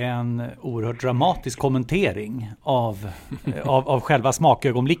mig en oerhört dramatisk kommentering av själva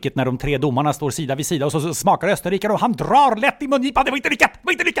smakögonblicket när de 3 domarna står sida vid sida och så smakar österrikare och han drar lätt i mungipan. Det var inte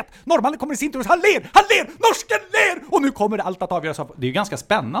lyckat! Norrmannen kommer i sin tur och han ler! Norsken ler! Och nu kommer allt att avgöras. Det är ju ganska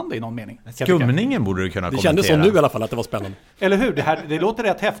spännande i någon mening. Skumningen borde du kunna kommentera. Det kändes som nu i alla fall att det var spännande. Eller hur? Det låter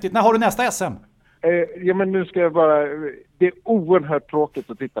rätt häftigt. När har du nästa SM? Ja, men nu ska jag bara... Det är oerhört tråkigt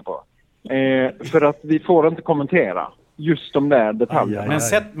att titta på. För att vi får inte kommentera just de där detaljerna.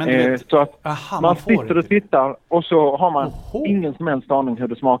 Men du vet, så att man sitter och tittar och så har man ingen som helst aning hur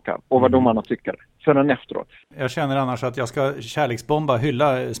det smakar och vad domarna tycker förrän efteråt. Jag känner annars att jag ska kärleksbomba,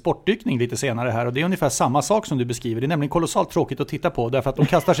 hylla sportdykning lite senare här, och det är ungefär samma sak som du beskriver. Det är nämligen kolossalt tråkigt att titta på därför att de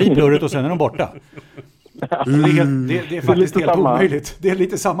kastar sig i plurret och sen är de borta. Det är faktiskt helt omöjligt. Det är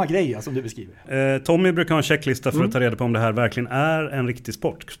lite samma grej som du beskriver. Tommy brukar ha en checklista för att ta reda på om det här verkligen är en riktig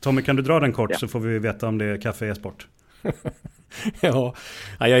sport. Tommy, kan du dra den kort så får vi veta om det kaffe är sport. Ja,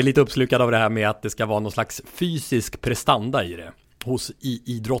 jag är lite uppslukad av det här med att det ska vara någon slags fysisk prestanda i det hos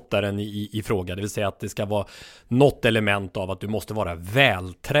idrottaren i fråga. Det vill säga att det ska vara något element av att du måste vara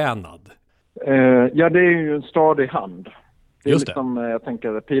vältränad. Ja, det är ju en stadig hand. Det är just liksom, jag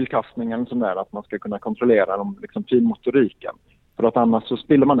tänker pilkastningen som där, att man ska kunna kontrollera de liksom finmotoriken. För att annars så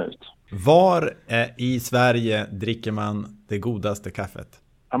spiller man ut. Var i Sverige dricker man det godaste kaffet?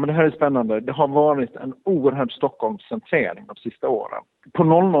 Ja, men det här är spännande. Det har varit en oerhörd Stockholmscentrering de sista åren. På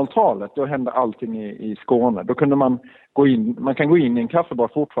 00-talet då hände allting i Skåne. Då kunde man kan gå in i en kaffebar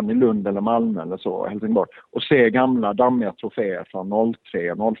fortfarande i Lund eller Malmö eller så, Helsingborg, och se gamla dammiga troféer från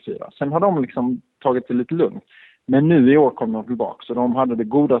 03 och 04. Sen har de liksom tagit det lite lugnt. Men nu i år kom de tillbaka, så de hade det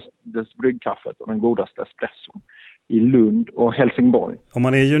godaste bryggkaffet och den godaste espresson i Lund och Helsingborg. Om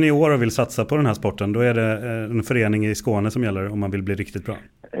man är junior och vill satsa på den här sporten, då är det en förening i Skåne som gäller om man vill bli riktigt bra.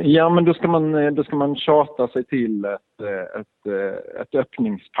 Ja, men då ska man tjata sig till ett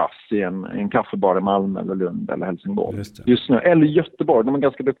öppningspass i en kaffebar i Malmö eller Lund eller Helsingborg. Just nu. Eller Göteborg, de är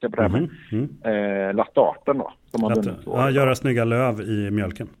ganska duktiga på det här med lattarten då. Göra snygga löv i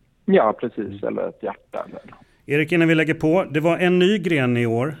mjölken. Ja, precis. Eller ett hjärta. Erik, innan vi lägger på, det var en ny gren i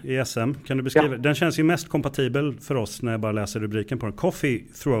år i SM. Kan du beskriva? Ja. Den känns ju mest kompatibel för oss när jag bara läser rubriken på den. Coffee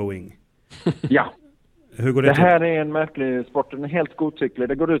throwing. Ja. Hur går det till? Det här är en märklig sport. Den är helt godtycklig.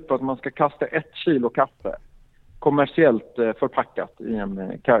 Det går ut på att man ska kasta 1 kilo kaffe kommersiellt förpackat i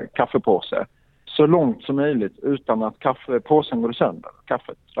en kaffepåse så långt som möjligt utan att kaffepåsen går sönder.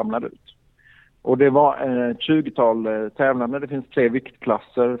 Kaffet ramlar ut. Och det var ett 20-tal tävlande. Det finns 3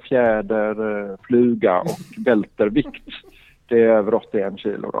 viktklasser, fjäder, fluga och vältervikt. Det är över 81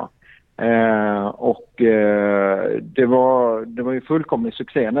 kilo då. Det var ju fullkomlig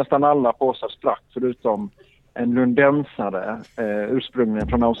succé. Nästan alla påsar sprack förutom en lundensare ursprungligen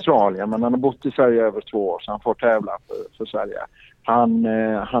från Australien. Men han har bott i Sverige över 2 år så han får tävla för Sverige.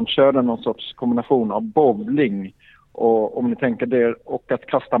 Han körde någon sorts kombination av bowling och, om ni tänker det, och att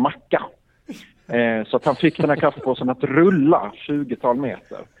kasta macka. Så att han fick den här kaffepåsen att rulla 20-tal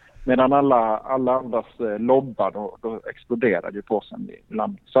meter. Medan alla andras lobbar, då exploderade ju påsen i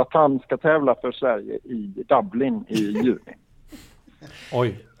landet. Så att han ska tävla för Sverige i Dublin i juni.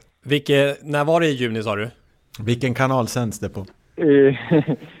 Oj. När var det i juni, sa du? Vilken kanal sänds det på?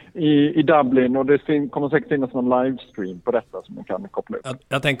 I Dublin, och det kommer säkert finnas någon livestream på detta som man kan koppla upp.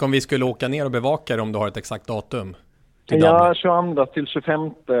 Jag tänker om vi skulle åka ner och bevaka det, om du har ett exakt datum. Ja, 22 till 25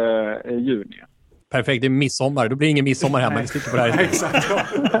 juni. Perfekt, det är midsommar. Då blir det ingen midsommar hemma. Vi sticker på det här. Exakt.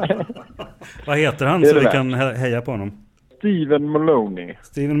 Vad heter han så vi kan heja på honom? Steven Maloney.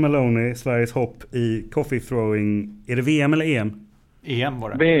 Steven Maloney, Sveriges hopp i coffee throwing. Är det VM eller EM? EM var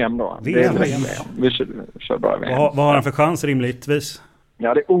det. VM då. VM. Vi kör bara VM. Vad har han för chans rimligtvis?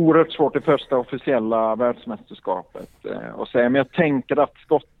 Ja, det är oerhört svårt i första officiella världsmästerskapet och säga, men jag tänker att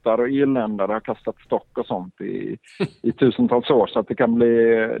skottar och irländare har kastat stock och sånt i tusentals år, så att det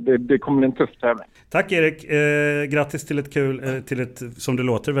kommer bli en tuff tävling. Tack Erik, grattis till ett som det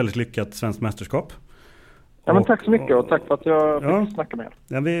låter väldigt lyckat svenskt mästerskap. Ja, men tack så mycket och tack för att jag fick snacka med er.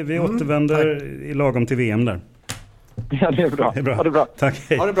 Ja, vi återvänder i lagom till VM där. Ja, det är bra. Ha det bra. Tack,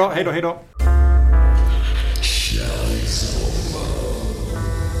 hej. Ha det bra, hej då.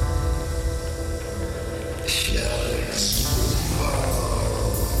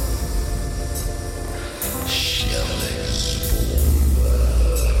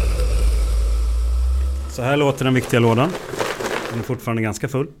 Så här låter den viktiga lådan. Den är fortfarande ganska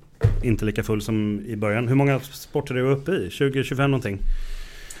full. Inte lika full som i början. Hur många sporter är du uppe i? 20-25 någonting.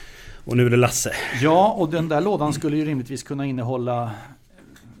 Och nu är det Lasse. Ja, och den där lådan skulle ju rimligtvis kunna innehålla...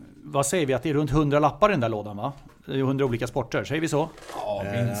 Vad säger vi? Att det är runt 100 lappar i den där lådan, va? Det är ju 100 olika sporter, säger vi så? Ja,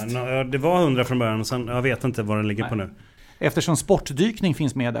 minst. Det var 100 från början, sen jag vet inte vad den ligger på nu. Eftersom sportdykning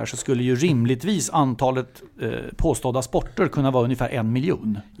finns med där så skulle ju rimligtvis antalet påstådda sporter kunna vara ungefär 1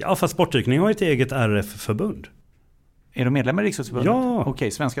 miljon. Ja, fast sportdykning har ju ett eget RF-förbund. Är de medlemmar i Riksdagsförbundet? Ja.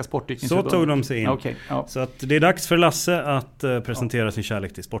 Okej, Svenska Sportdykningsförbundet. Så tog de sig in. Okay, ja. Så att det är dags för Lasse att presentera sin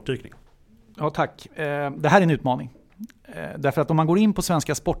kärlek till sportdykning. Ja, tack. Det här är en utmaning. Därför att om man går in på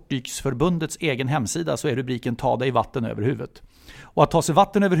Svenska Sportdyksförbundets egen hemsida så är rubriken "Ta dig vatten över huvudet". Och att ta sig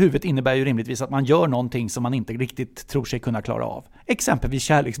vatten över huvudet innebär ju rimligtvis att man gör någonting som man inte riktigt tror sig kunna klara av. Exempelvis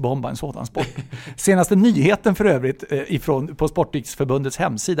kärleksbomba, en sådan sport. Senaste nyheten för övrigt på Sportdyksförbundets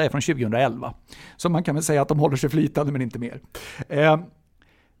hemsida är från 2011. Så man kan väl säga att de håller sig flytande men inte mer.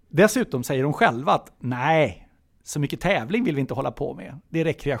 Dessutom säger de själva att nej, så mycket tävling vill vi inte hålla på med. Det är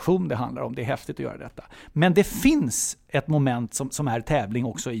rekreation det handlar om, det är häftigt att göra detta. Men det finns ett moment som är tävling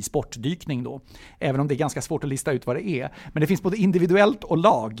också i sportdykning då. Även om det är ganska svårt att lista ut vad det är. Men det finns både individuellt och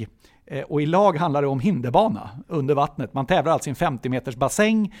lag. Och i lag handlar det om hinderbana under vattnet. Man tävlar alltså i en 50 meters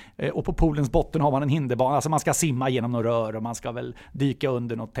bassäng och på poolens botten har man en hinderbana. Alltså man ska simma genom några rör och man ska väl dyka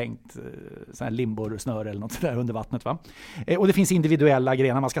under något tänkt sån här limborsnöre eller något där under vattnet, va? Och det finns individuella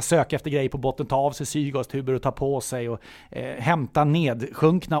grejer. Man ska söka efter grejer på botten, ta av sig syrgastuber och ta på sig och hämta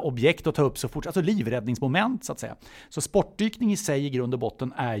nedsjunkna objekt och ta upp så fort. Alltså livräddningsmoment så att säga. Så sportdykning i sig i grund och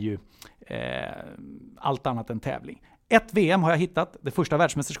botten är ju allt annat än tävling. Ett VM har jag hittat, det första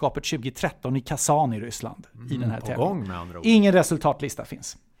världsmästerskapet 2013 i Kazan i Ryssland i den här tävlingen. Med andra ord. Ingen resultatlista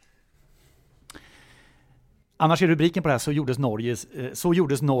finns. Annars är rubriken på det här så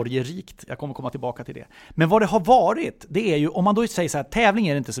gjordes Norge rikt. Jag kommer komma tillbaka till det. Men vad det har varit, det är ju, om man då säger så här, tävling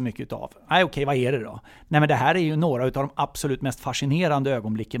är det inte så mycket utav. Nej, okej, vad är det då? Nej, men det här är ju några utav de absolut mest fascinerande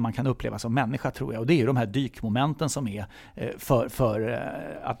ögonblicken man kan uppleva som människa, tror jag. Och det är ju de här dykmomenten som är för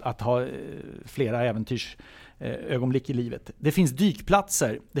att ha flera ögonblick i livet. Det finns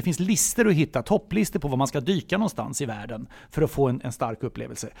dykplatser, det finns listor att hitta, topplistor på var man ska dyka någonstans i världen för att få en stark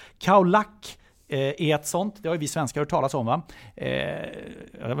upplevelse. Khao Lak är ett sånt, det har ju vi svenskar hört talas om, va? Det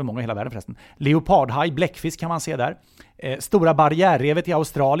är väl många i hela världen förresten. Leopardhaj, bläckfisk kan man se där. Stora barriärrevet i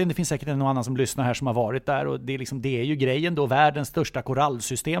Australien, det finns säkert någon annan som lyssnar här som har varit där och det är ju grejen då, världens största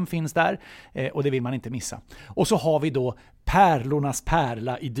korallsystem finns där och det vill man inte missa. Och så har vi då pärlornas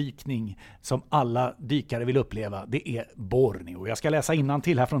pärla i dykning som alla dykare vill uppleva, det är Borneo. Jag ska läsa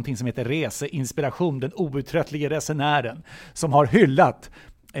innantill här från någonting som heter Reseinspiration, den outtröttlige resenären, som har hyllat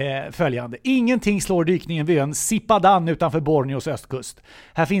följande. Ingenting slår dykningen vid ön Sipadan utanför Borneos östkust.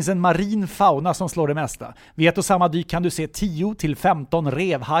 Här finns en marin fauna som slår det mesta. Vid ett och samma dyk kan du se 10-15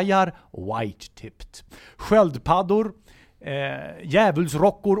 revhajar, white-tipped, sköldpaddor,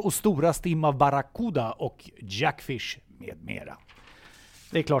 djävulsrockor och stora stim av barracuda och jackfish med mera.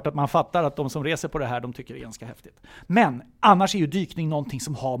 Det är klart att man fattar att de som reser på det här, de tycker det är ganska häftigt. Men annars är ju dykning någonting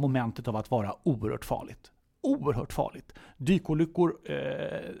som har momentet av att vara oerhört farligt. Oerhört farligt. Dykolyckor,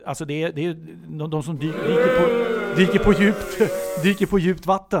 alltså det är de som dyker på djupt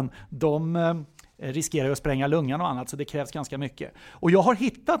vatten, de riskerar att spränga lungan och annat, så det krävs ganska mycket. Och jag har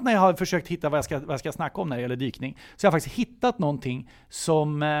hittat, när jag har försökt hitta vad jag ska snacka om när det gäller dykning, så jag har faktiskt hittat någonting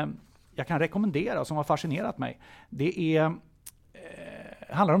som jag kan rekommendera och som har fascinerat mig. Det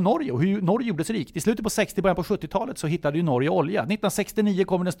handlar om Norge och hur Norge gjordes rikt. I slutet på 60, början på 70-talet så hittade ju Norge olja. 1969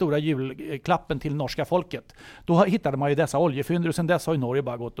 kom den stora julklappen till norska folket. Då hittade man ju dessa oljefynd och sedan dess har ju Norge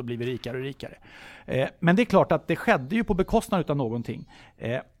bara gått och blivit rikare och rikare. Men det är klart att det skedde ju på bekostnad av någonting.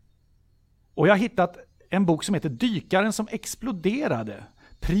 Och jag har hittat en bok som heter Dykaren som exploderade.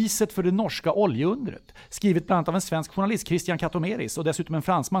 Priset för det norska oljeundret. Skrivet bland annat av en svensk journalist, Christian Katomeris, och dessutom en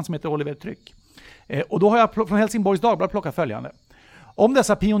fransman som heter Oliver Tryck. Och då har jag från Helsingborgs Dagblad plockat följande. Om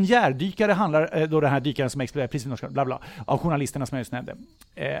dessa pionjärdykare handlar då den här dykaren som exploderar precis bla bla, av journalisterna som jag just nämnde.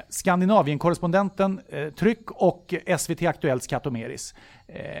 Skandinavien-korrespondenten Tryck och SVT Aktuellts Katomeris.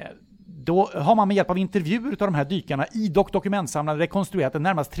 Då har man med hjälp av intervjuer av de här dykarna i dokumentsamlade rekonstruerat en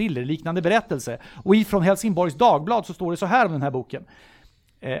närmast thrillerliknande berättelse. Och ifrån Helsingborgs Dagblad så står det så här om den här boken.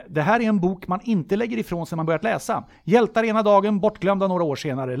 Det här är en bok man inte lägger ifrån sig när man börjat läsa. Hjältar ena dagen, bortglömda några år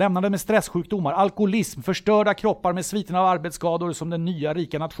senare. Lämnade med stresssjukdomar, alkoholism, förstörda kroppar med sviterna av arbetsskador som den nya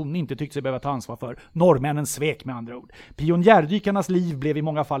rika nationen inte tyckte sig behöva ta ansvar för. Norrmännen svek med andra ord. Pionjärdykarnas liv blev i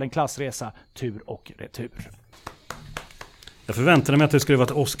många fall en klassresa, tur och retur. Jag förväntade mig att det skulle vara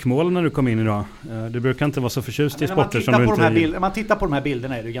ett åskmål när du kom in idag. Du brukar inte vara så förtjust i sporter som du inte... När man tittar på de här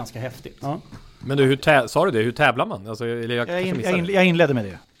bilderna är det ganska häftigt. Ja. Men du, sa du det? Hur tävlar man? Alltså, jag inledde med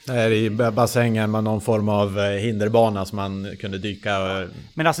det. Det är i bassängen med någon form av hinderbana som man kunde dyka.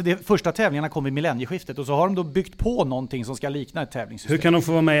 Men alltså de första tävlingarna kom i millennieskiftet och så har de då byggt på någonting som ska likna ett tävlingssystem. Hur kan de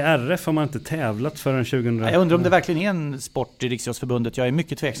få vara med i RF om man inte tävlat förrän 2000? Jag undrar om det verkligen är en sport i Riksidrottsförbundet. Jag är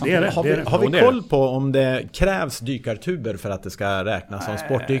mycket tveksam. Har vi koll på om det krävs dykartuber för att det ska räknas som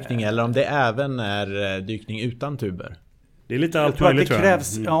sportdykning eller om det även är dykning utan tuber? Det är lite allt möjligt, tror jag.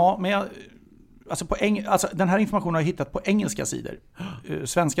 Krävs, ja, men alltså den här informationen har jag hittat på engelska sidor.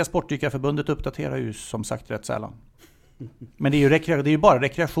 Svenska Sportdykarförbundet uppdaterar ju som sagt rätt sällan. Men det är ju bara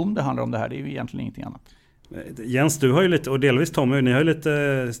rekreation det handlar om det här. Det är ju egentligen ingenting annat. Jens, du har ju lite, och delvis Tommy, ni har ju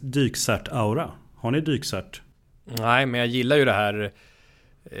lite dykcert-aura. Har ni dykcert? Nej, men jag gillar ju det här.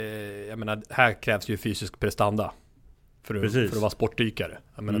 Jag menar, här krävs ju fysisk prestanda för att vara sportdykare.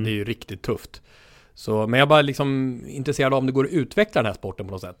 Jag menar, det är ju riktigt tufft. Så, men jag är bara liksom intresserad av om det går att utveckla den här sporten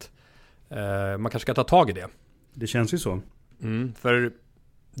på något sätt. Man kanske ska ta tag i det. Det känns ju så. För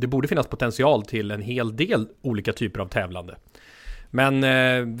det borde finnas potential till en hel del olika typer av tävlande. Men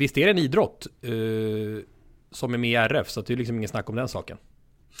visst är det en idrott som är med i RF, så det är liksom ingen snack om den saken.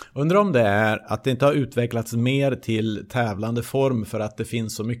 Undrar om det är att det inte har utvecklats mer till tävlande form för att det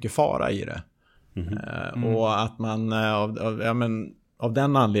finns så mycket fara i det. Och att man av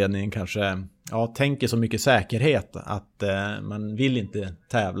den anledningen kanske tänker så mycket säkerhet att man vill inte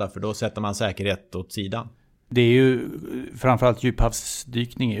tävla, för då sätter man säkerhet åt sidan. Det är ju framförallt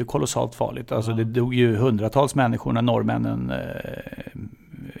djuphavsdykning är ju kolossalt farligt. Alltså det dog ju hundratals människor när norrmännen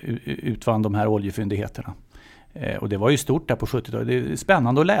utvann de här oljefyndigheterna. Och det var ju stort där på 70-talet. Det är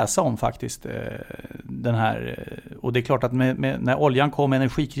spännande att läsa om faktiskt den här. Och det är klart att när oljan kom,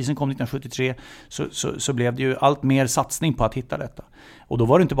 energikrisen kom 1973 så blev det ju allt mer satsning på att hitta detta. Och då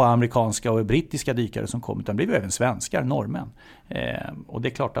var det inte bara amerikanska och brittiska dykare som kom, utan det blev ju även svenskar, norrmän. Och det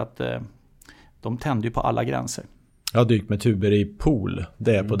är klart att de tände ju på alla gränser. Jag har dykt med tuber i pool.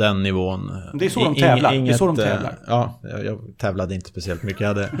 Det är på den nivån. Det är så de tävlar. Det är så de tävlar. Ja, jag tävlade inte speciellt mycket. Jag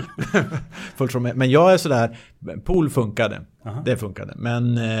hade fullt med. Men jag är sådär, pool funkade. Det funkade.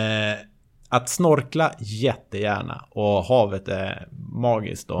 Men att snorkla jättegärna. Och havet är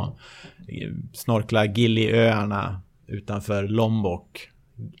magiskt då. Snorkla Giliöarna utanför Lombok.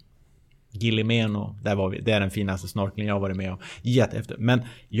 Gilimeno, det är den finaste snorklingen jag har varit med om. Jättehäftigt. Men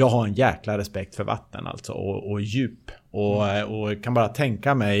jag har en jäkla respekt för vatten alltså, och djup. Och kan bara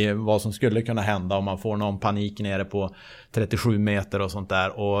tänka mig vad som skulle kunna hända om man får någon panik nere på 37 meter och sånt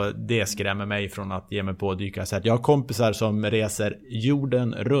där. Och det skrämmer mig från att ge mig på att dyka. Så att jag har kompisar som reser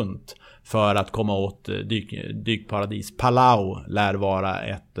jorden runt för att komma åt dykparadis. Palau lär vara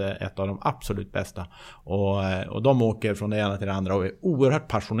ett av de absolut bästa. Och de åker från det ena till det andra och är oerhört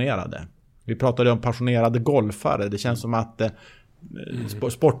passionerade. Vi pratade om passionerade golfare. Det känns som att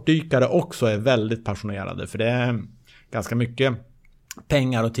sportdykare också är väldigt passionerade. För det är ganska mycket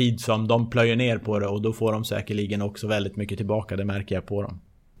pengar och tid som de plöjer ner på det. Och då får de säkerligen också väldigt mycket tillbaka. Det märker jag på dem.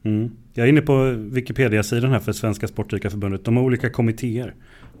 Jag är inne på Wikipedia-sidan här för Svenska Sportdykarförbundet. De har olika kommittéer.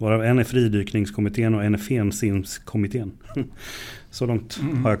 Varav en är fridykningskommittén och en är fensimskommittén. Så långt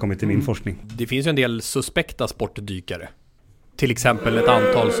har jag kommit i min forskning. Det finns ju en del suspekta sportdykare. Till exempel ett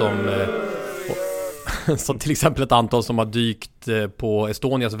antal som har dykt på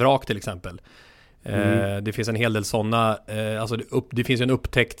Estonias vrak till exempel. Det finns en hel del sådana, alltså det finns en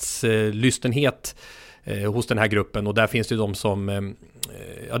upptäcktslystenhet hos den här gruppen, och där finns det ju de som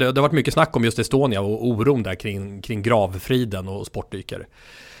det har varit mycket snack om just Estonia och oron där kring gravfriden och sportdykare.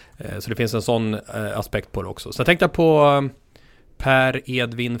 Så det finns en sån aspekt på det också. Så jag tänkte på Per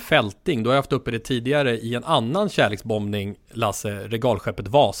Edvin Fälting. Då har jag haft uppe det tidigare i en annan kärleksbombning, Lasse, regalskeppet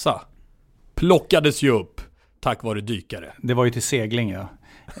Vasa. Plockades ju upp tack vare dykare. Det var ju till segling, ja.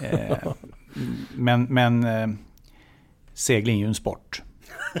 Men segling är ju en sport.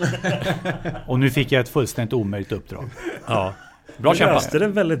 Och nu fick jag ett fullständigt omöjligt uppdrag. Ja. Bra kämpat. Det är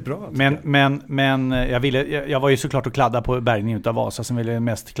väldigt bra. Men jag var ju såklart att kladda på bärgningen utav Vasa som är den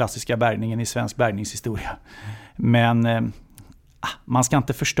mest klassiska bärgningen i svensk bärgningshistoria. Men man ska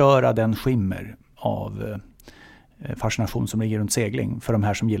inte förstöra den skimmer av fascination som ligger runt segling för de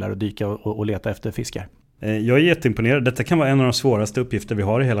här som gillar att dyka och leta efter fiskar. Jag är jätteimponerad. Detta kan vara en av de svåraste uppgifter vi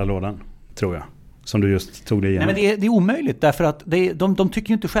har i hela lådan, tror jag. Som du just tog dig igenom. Nej, men det är omöjligt därför att de tycker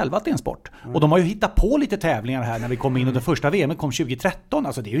ju inte själva att det är en sport. Och de har ju hittat på lite tävlingar här när vi kom in och det första VM kom 2013.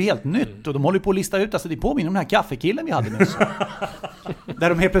 Alltså det är ju helt nytt och de håller på att lista ut, alltså det påminner om den här kaffekillen vi hade nu. Där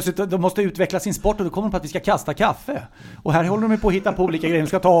de helt plötsligt de måste utveckla sin sport och då kommer de på att vi ska kasta kaffe. Och här håller de på att hitta på olika grejer. De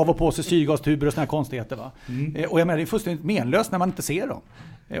ska ta av och på sig syrgastuber och såna här konstigheter, va? Och jag menar, det är fullständigt menlöst när man inte ser dem.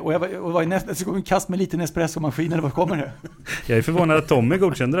 Och jag var i nästa kast med lite Nespresso-maskin eller vad kommer det? Jag är förvånad att Tommy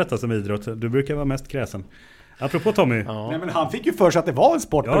godkände detta som idrott. Du brukar vara mest kräsen. Apropå Tommy. Ja. Nej, men han fick ju för sig att det var en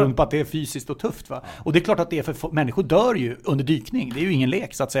sport beroende på att det är fysiskt och tufft, va? Och det är klart att det är för människor dör ju under dykning. Det är ju ingen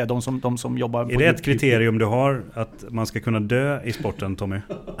lek så att säga, de som jobbar på. Är det ett kriterium du har att man ska kunna dö i sporten, Tommy?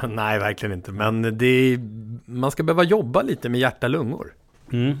 Nej, verkligen inte. Men man ska behöva jobba lite med hjärta-lungor.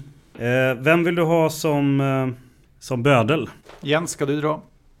 Vem vill du ha som bödel? Jens, ska du dra?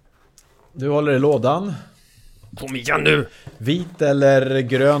 Du håller i lådan. Kom igen nu! Vit eller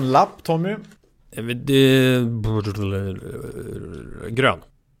grön lapp, Tommy? Grön.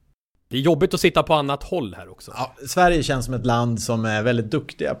 Det är jobbigt att sitta på annat håll här också. Ja, Sverige känns som ett land som är väldigt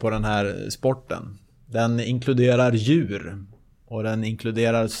duktiga på den här sporten. Den inkluderar djur och den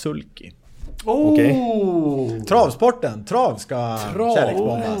inkluderar sulky. Travsporten, trav ska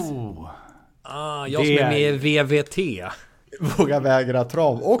kärleksbombas. Jag som är med i VVT. Våga vägra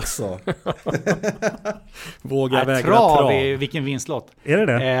trav också. Våga vägra trav. Vilken vinstlott. Är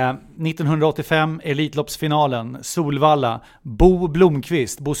det? 1985, Elitloppsfinalen, Solvalla. Bo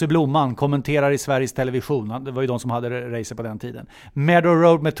Blomqvist, Bosse Blomman, kommenterar i Sveriges Television. Det var ju de som hade racer på den tiden. Meadow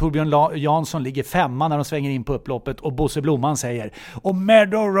Road med Torbjörn Jansson ligger 5 när de svänger in på upploppet. Och Bosse Blomman säger: och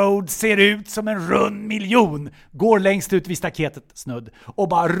Meadow Road ser ut som en rund miljon. Går längst ut vid staketet snudd. Och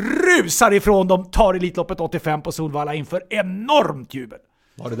bara rusar ifrån dem, tar Elitloppet 85 på Solvalla inför enormt jubel.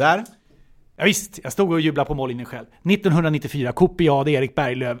 Var du där? Ja, visst, jag stod och jublade på mållinjen själv. 1994, Kopiad, Erik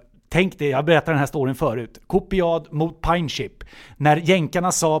Berglöf. Tänk dig, jag berättade den här storyn förut. Kopiad mot Pineship. När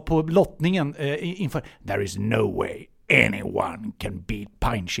jänkarna sa på lottningen inför "There is no way anyone can beat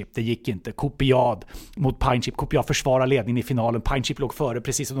Pineship." Det gick inte. Kopiad mot Pineship. Kopiad försvarar ledningen i finalen. Pineship låg före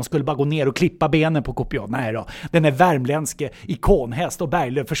precis som de skulle bara gå ner och klippa benen på Kopiad. Nej då. Den är värmländske ikonhäst och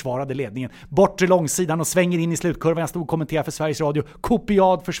Berglöf försvarade ledningen. Bortre långsidan och svänger in i slutkurvan. Jag stod och kommenterade för Sveriges Radio.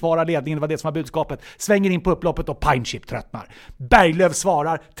 Kopiad försvarar ledningen. Det var det som var budskapet. Svänger in på upploppet och Pineship tröttnar. Berglöf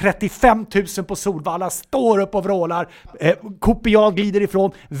svarar. 35 000 på Solvalla. Står upp och vrålar. Kopiad glider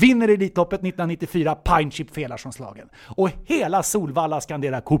ifrån. Vinner Elitloppet 1994. Pineship felar som slagen. Och hela Solvalla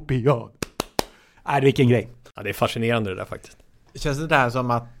skanderar Kopiad. Vilken grej. Ja, det är fascinerande det där faktiskt. Känns det där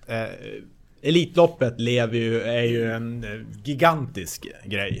som att Elitloppet är ju en gigantisk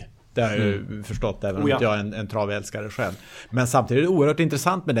grej. Det har jag ju förstått, även om jag är en travälskare själv. Men samtidigt är det oerhört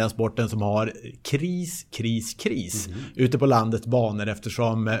intressant med den sporten som har kris ute på landets banor,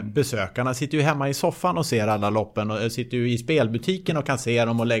 eftersom besökarna sitter ju hemma i soffan och ser alla loppen och sitter ju i spelbutiken och kan se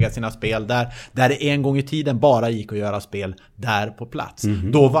dem och lägga sina spel där det en gång i tiden bara gick att göra spel där på plats.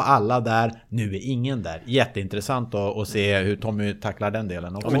 Då var alla där, nu är ingen där. Jätteintressant att se hur Tommy tacklar den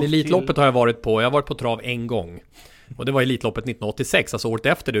delen. Ja, men Elitloppet har jag varit på trav en gång. Och det var Elitloppet 1986, alltså året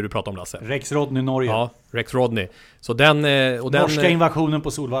efter det du pratade om, Lasse. Rex Rodney, Norge. Ja, Rex Rodney. Så den norska invasionen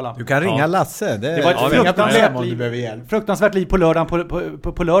på Solvalla. Du kan ringa Lasse. Det var ett fruktansvärt liv på lördagen.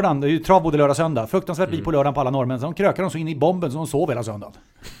 På lördagen, det är ju trav både lördag och söndag. Fruktansvärt liv på lördagen på alla norrmän. Så de krökade de så in i bomben så de sov hela söndagen.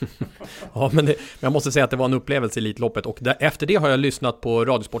 Ja, men jag måste säga att det var en upplevelse i Elitloppet. Och efter det har jag lyssnat på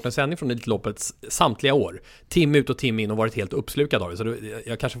Radiosportens sändning från Elitloppets samtliga år. Timme ut och timme in och varit helt uppslukad av det. Så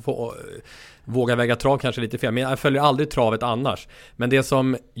jag kanske får våga väga trav kanske lite fel. Men jag följer aldrig travet annars. Men det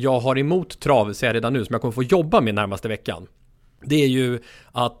som jag har emot trav, säger jag redan nu, som jag kommer få jobba med närmaste veckan, det är ju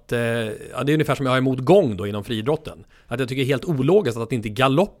att det är ungefär som jag har emot gång då inom friidrotten. Att jag tycker det är helt ologiskt att inte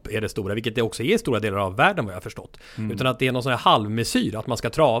galopp är det stora, vilket det också är i stora delar av världen vad jag har förstått. Utan att det är någon sån här halvmesyr att man ska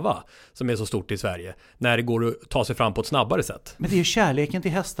trava som är så stort i Sverige när det går att ta sig fram på ett snabbare sätt. Men det är ju kärleken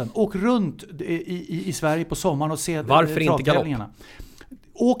till hästen. Åk runt i Sverige på sommaren och se varför inte galopp?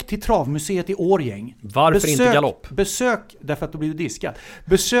 Åk till Travmuseet i Årjäng. Varför inte galopp? Besök, därför att då blir du diskad.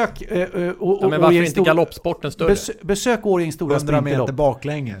 Besök men varför inte galoppsporten större? Besök Årjängs stora 100 meter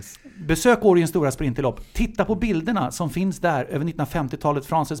baklänges. Besök Årjens stora sprinterlopp. Titta på bilderna som finns där över 1950-talet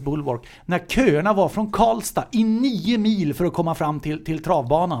Frances Boulevard. När köerna var från Karlstad i 9 mil för att komma fram till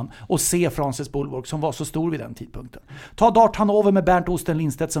travbanan och se Frances Boulevard som var så stor vid den tidpunkten. Ta Dart Hanover med Bernt Osten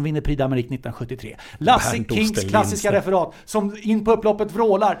Lindstedt som vinner Prix d'Amérique 1973. Lasse Bernt Kings Osten klassiska Lindstedt. referat som in på upploppet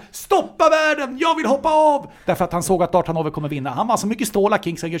vrålar: stoppa världen, jag vill hoppa av! Därför att han såg att Dart Hanover kommer vinna. Han var så mycket stål av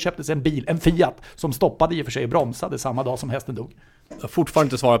Kings, han köpte sig en bil, en Fiat, som stoppade i och för sig och bromsade samma dag som hästen dog. Jag har fortfarande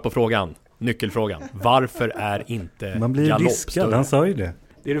inte svarat på frågan. Nyckelfrågan. Varför är inte Man blir galopp diskad, större? han sa ju det.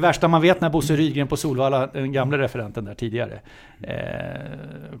 Det är det värsta man vet när Bosse Rydgren på Solvalla, den gamla referenten där tidigare,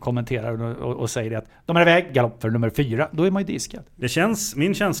 kommenterar och säger att de är iväg, galopp för nummer 4. Då är man ju diskad.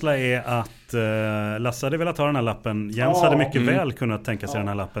 Min känsla är att Lasse hade velat ha den här lappen. Jens hade mycket väl kunnat tänka sig den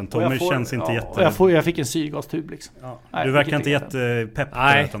här lappen. Tommy känns inte jätte... Jag fick en syrgastub liksom. Ja. Du verkar inte jättepepp.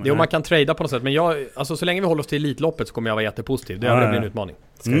 Nej, det är om man kan trada på något sätt. Men alltså, så länge vi håller oss till Elitloppet så kommer jag vara jättepositiv. Det blir en utmaning.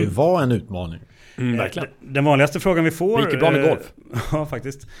 Ska ju vara en utmaning. Verkligen. Den vanligaste frågan vi får... Vilket bra med golf. Ja,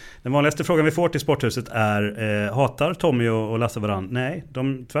 faktiskt. Den vanligaste frågan vi får till Sporthuset är hatar Tommy och Lasse varann? Nej,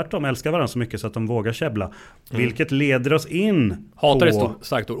 de tvärtom älskar varann så mycket så att de vågar käbbla. Vilket leder oss in hatar på... är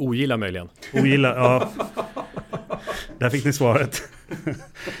starkt ord. Ogillar möjligen. Ogillar, ja. Där fick ni svaret.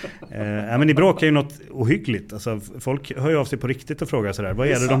 Men ni bråkar ju något ohyggligt. Alltså, folk hör ju av sig på riktigt och frågar sådär. Vad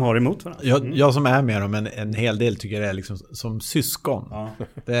är det de har emot varandra? Jag som är med dem en hel del tycker det är liksom som syskon. Ja.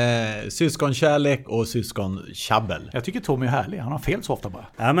 Det är syskonkärlek och syskontjabbel. Jag tycker Tommy är härlig. Han har fel så ofta bara.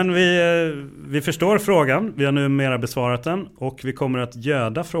 Ja, men vi förstår frågan. Vi har nu mera besvarat den. Och vi kommer att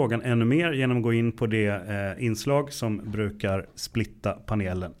göda frågan ännu mer genom att gå in på det inslag som brukar splitta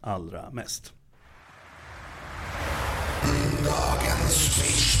panelen allra mest. Dagens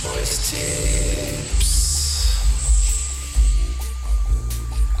Beach Boys tips.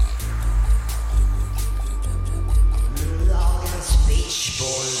 Dagens Beach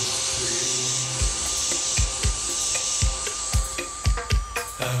Boys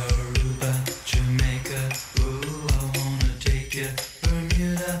Aruba, Jamaica, ooh, I wanna take you.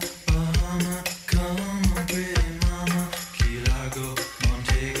 Bermuda, Bahama, come on pretty mama. Key Largo,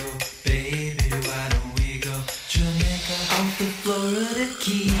 Montego, baby, why don't we go? Jamaica, off the Florida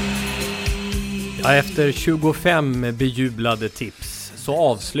Keys. Ja, efter 25 bejublade tips så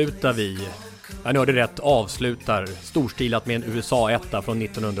avslutar vi, jag hörde rätt, avslutar storstilat med en USA-etta från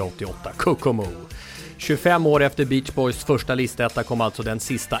 1988, Kokomo. 25 år efter Beach Boys första listetta kom alltså den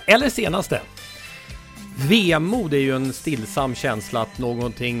sista, eller senaste. Vemod är ju en stillsam känsla att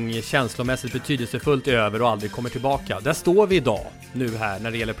någonting känslomässigt betydelsefullt är över och aldrig kommer tillbaka. Där står vi idag, nu här,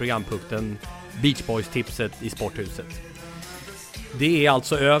 när det gäller programpunkten Beach Boys-tipset i Sporthuset. Det är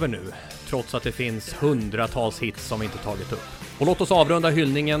alltså över nu, trots att det finns hundratals hits som vi inte tagit upp. Och låt oss avrunda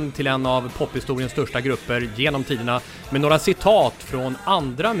hyllningen till en av pophistoriens största grupper genom tiderna med några citat från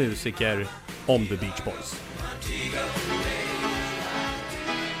andra musiker om The Beach Boys.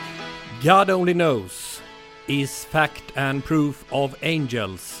 God only knows is fact and proof of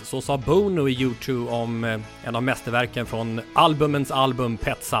angels. Så sa Bono i U2 om en av mästerverken från albumens album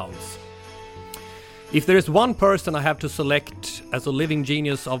Pet Sounds. If there is one person I have to select as a living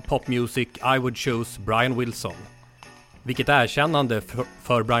genius of pop music, I would choose Brian Wilson. Vilket erkännande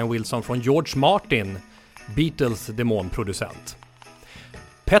för Brian Wilson från George Martin, Beatles demonproducent.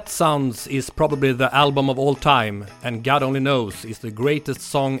 Pet Sounds is probably the album of all time and God only knows is the greatest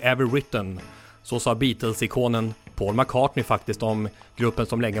song ever written. Så sa Beatles-ikonen Paul McCartney faktiskt om gruppen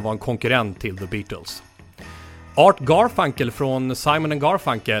som länge var en konkurrent till The Beatles. Art Garfunkel från Simon &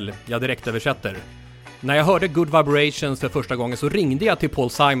 Garfunkel, jag direkt översätter. När jag hörde Good Vibrations för första gången så ringde jag till Paul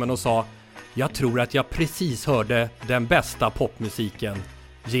Simon och sa: jag tror att jag precis hörde den bästa popmusiken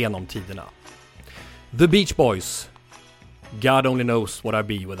genom tiderna. The Beach Boys, God only knows what I'd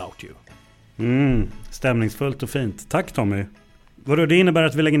be without you. Stämningsfullt och fint. Tack Tommy. Vadå, det innebär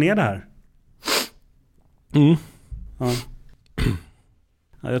att vi lägger ner det här? Ja.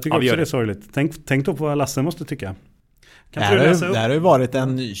 Ja, jag tycker också det är sorgligt. Tänk då på vad Lasse måste tycka. Det här har ju varit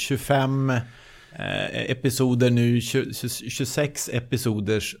en 25 episoder nu, 26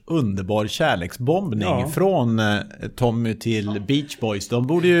 episoders underbar kärleksbombning från Tommy till Beach Boys. De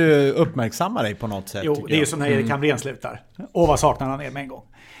borde ju uppmärksamma dig på något sätt. Jo, det är ju som när Erik Hamrén slutar. Och vad saknar han är med en gång.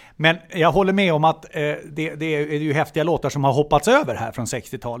 Men jag håller med om att det är ju häftiga låtar som har hoppats över här från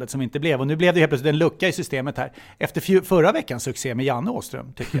 60-talet som inte blev. Och nu blev det helt plötsligt en lucka i systemet här. Efter förra veckans succé med Janne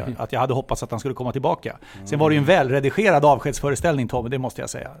Åström tycker jag att jag hade hoppats att han skulle komma tillbaka. Sen var det ju en välredigerad avskedsföreställning, Tommy, det måste jag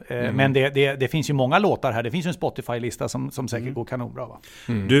säga. Men det finns ju många låtar här. Det finns ju en Spotify-lista som säkert går kanonbra, va?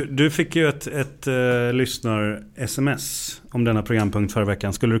 Du fick ju ett lyssnar-sms om denna programpunkt förra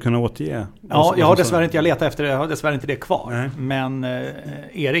veckan. Skulle du kunna återge? Ja, jag har dessvärre inte, jag letar efter det, jag har dessvärre inte det kvar. Nej. Men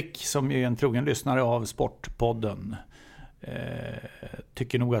Erik, som är en trogen lyssnare av Sportpodden,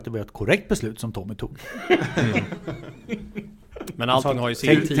 tycker nog att det var ett korrekt beslut som Tommy tog. Men allting har ju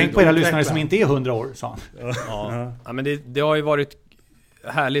sin tid. Tänk på era lyssnare som inte är 100 år, sa han. Ja, men det har ju varit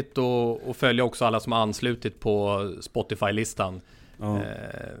härligt att följa också alla som har anslutit på Spotify-listan.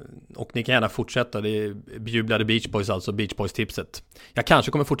 Och ni kan gärna fortsätta. Det är bejublade Beach Boys, alltså Beach Boys-tipset. Jag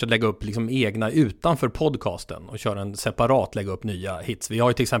kanske kommer fortsätta lägga upp liksom egna utanför podcasten och köra en separat, lägga upp nya hits. Vi har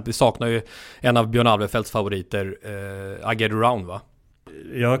ju till exempel, saknar ju en av Björn Alvefeldts favoriter, I Get Around, va?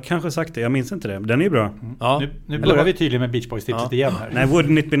 Jag har kanske sagt det, jag minns inte det. Den är ju bra. Ja. Nu börjar vi tydligen med Beach Boys-tipset igen här. Nej,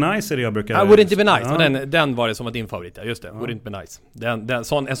 Wouldn't It Be Nice är det jag brukar... Wouldn't It Be Nice, den var det som var din favorit. Ja, just det, Wouldn't It Be Nice.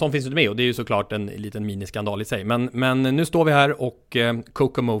 En sån finns inte med, och det är ju såklart en liten miniskandal i sig. Men nu står vi här och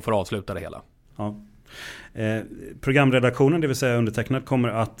Kokomo får avsluta det hela. Ja. Programredaktionen, det vill säga undertecknat, kommer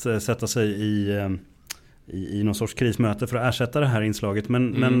att sätta sig i någon sorts krismöte för att ersätta det här inslaget.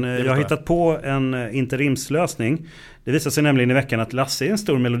 Men jag har hittat på en interimslösning. Det visar sig nämligen i veckan att Lasse är en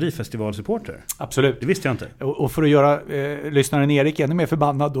stor Melodifestivalsupporter. Absolut. Det visste jag inte. Och för att göra lyssnaren Erik ännu mer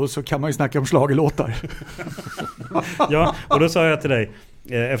förbannad då, så kan man ju snacka om schlagerlåtar. Ja, och då sa jag till dig,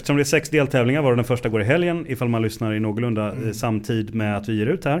 eftersom det är 6 deltävlingar, var den första går i helgen, ifall man lyssnar i någorlunda samtid med att vi ger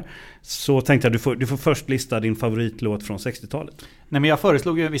ut här, så tänkte jag du får först lista din favoritlåt från 60-talet. Nej, men jag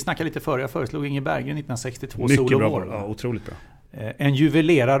föreslog, vi snackade lite före, jag föreslog Inge Berggren 1962, mycket Sol och bra, vår. ja, otroligt bra. En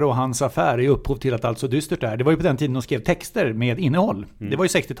juvelerare och hans affär är upphov till att alltså dystert är. Det var ju på den tiden de skrev texter med innehåll. Det var ju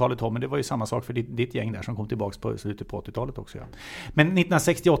 60-talet, men det var ju samma sak för ditt gäng där som kom tillbaka på slutet på 80-talet också. Ja. Men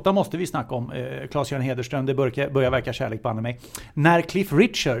 1968 måste vi snacka om. Claes-Göran Hederström, det börjar verka kärlek på mig. När Cliff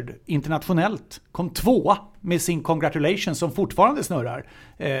Richard internationellt kom 2 med sin Congratulations som fortfarande snurrar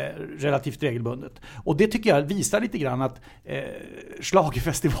relativt regelbundet. Och det tycker jag visar lite grann att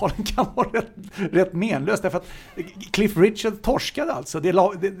schlagerfestivalen kan vara rätt menlöst. Därför att Cliff Richard torskade alltså det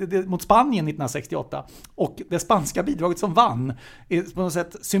mot Spanien 1968. Och det spanska bidraget som vann är på något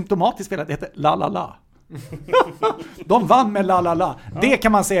sätt symptomatiskt för att det heter La La La. De vann med La La La. Det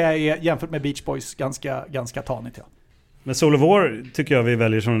kan man säga är jämfört med Beach Boys ganska tanigt. Ja. Men Sol och vår tycker jag vi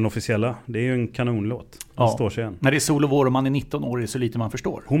väljer som den officiella. Det är ju en kanonlåt. Den står sig igen. När det är Sol och vår och man är 19 år är det så lite man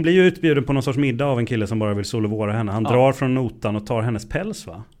förstår. Hon blir ju utbjuden på någon sorts middag av en kille som bara vill sol och våra henne. Han drar från notan och tar hennes päls,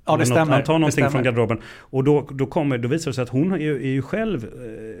 va? Ja, det stämmer. Han tar någonting från garderoben. Och då visar det sig att hon är ju själv,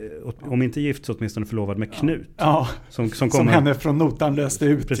 om inte gift så åtminstone förlovad med Knut. Ja, som henne från notan löste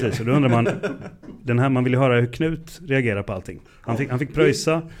ut. Precis, och då undrar man vill ju höra hur Knut reagerar på allting. Han fick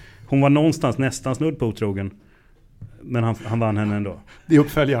pröjsa. Hon var någonstans nästan snudd på otrogen. Men han vann henne ändå. Det är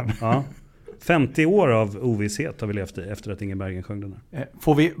uppföljaren. Ja. 50 år av ovisshet har vi levt i efter att Inge Berggren sjöng den här.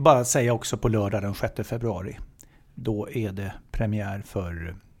 Får vi bara säga också på lördag den 6 februari. Då är det premiär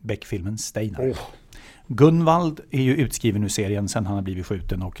för Beck-filmen Steinar. Gunvald är ju utskriven ur serien sen han har blivit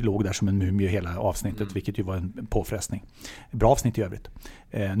skjuten och låg där som en mumie hela avsnittet, vilket ju var en påfrestning. Bra avsnitt i övrigt.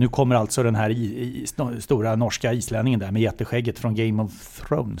 Nu kommer alltså den här stora norska islänningen där med jätteskägget från Game of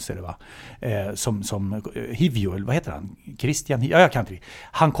Thrones, är det va? Som Hivjuel, vad heter han? Christian, jag kan inte det.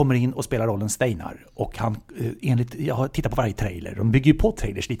 Han kommer in och spelar rollen Steinar och han, jag har tittat på varje trailer, de bygger ju på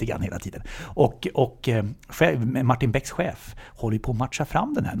trailers lite grann hela tiden. Och Martin Becks chef håller på att matcha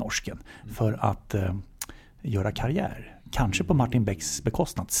fram den här norsken för att göra karriär. Kanske på Martin Becks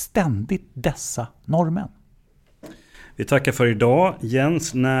bekostnad. Ständigt dessa norrmän. Vi tackar för idag.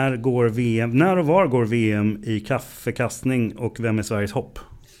 Jens, när och var går VM i kaffekastning och vem är Sveriges hopp?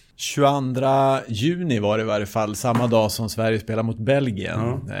 22 juni var det i varje fall, samma dag som Sverige spelar mot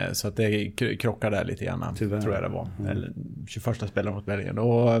Belgien. Så att det krockar där lite grann, tyvärr. Tror jag det var. Eller 21 spelar mot Belgien.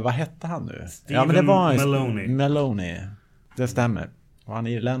 Och vad hette han nu? Men det var Maloney. Det stämmer. Och han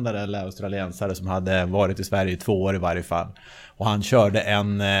är irländare eller australiensare som hade varit i Sverige i 2 år i varje fall. Och han körde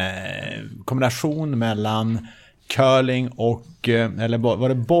en kombination mellan curling och, eller var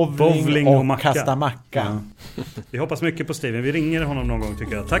det bowling och kasta macka. Ja. Vi hoppas mycket på Steven. Vi ringer honom någon gång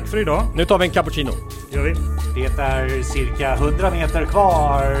tycker jag. Tack för idag. Nu tar vi en cappuccino. Gör vi. Det är cirka 100 meter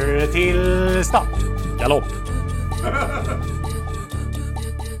kvar till start. Galopp.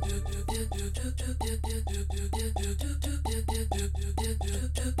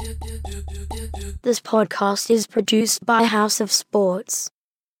 This podcast is produced by House of Sports.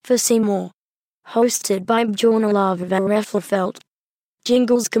 For Seymour. Hosted by Bjorn Olav van Reflefelt.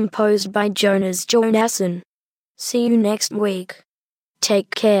 Jingles composed by Jonas Jonasson. See you next week. Take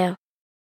care.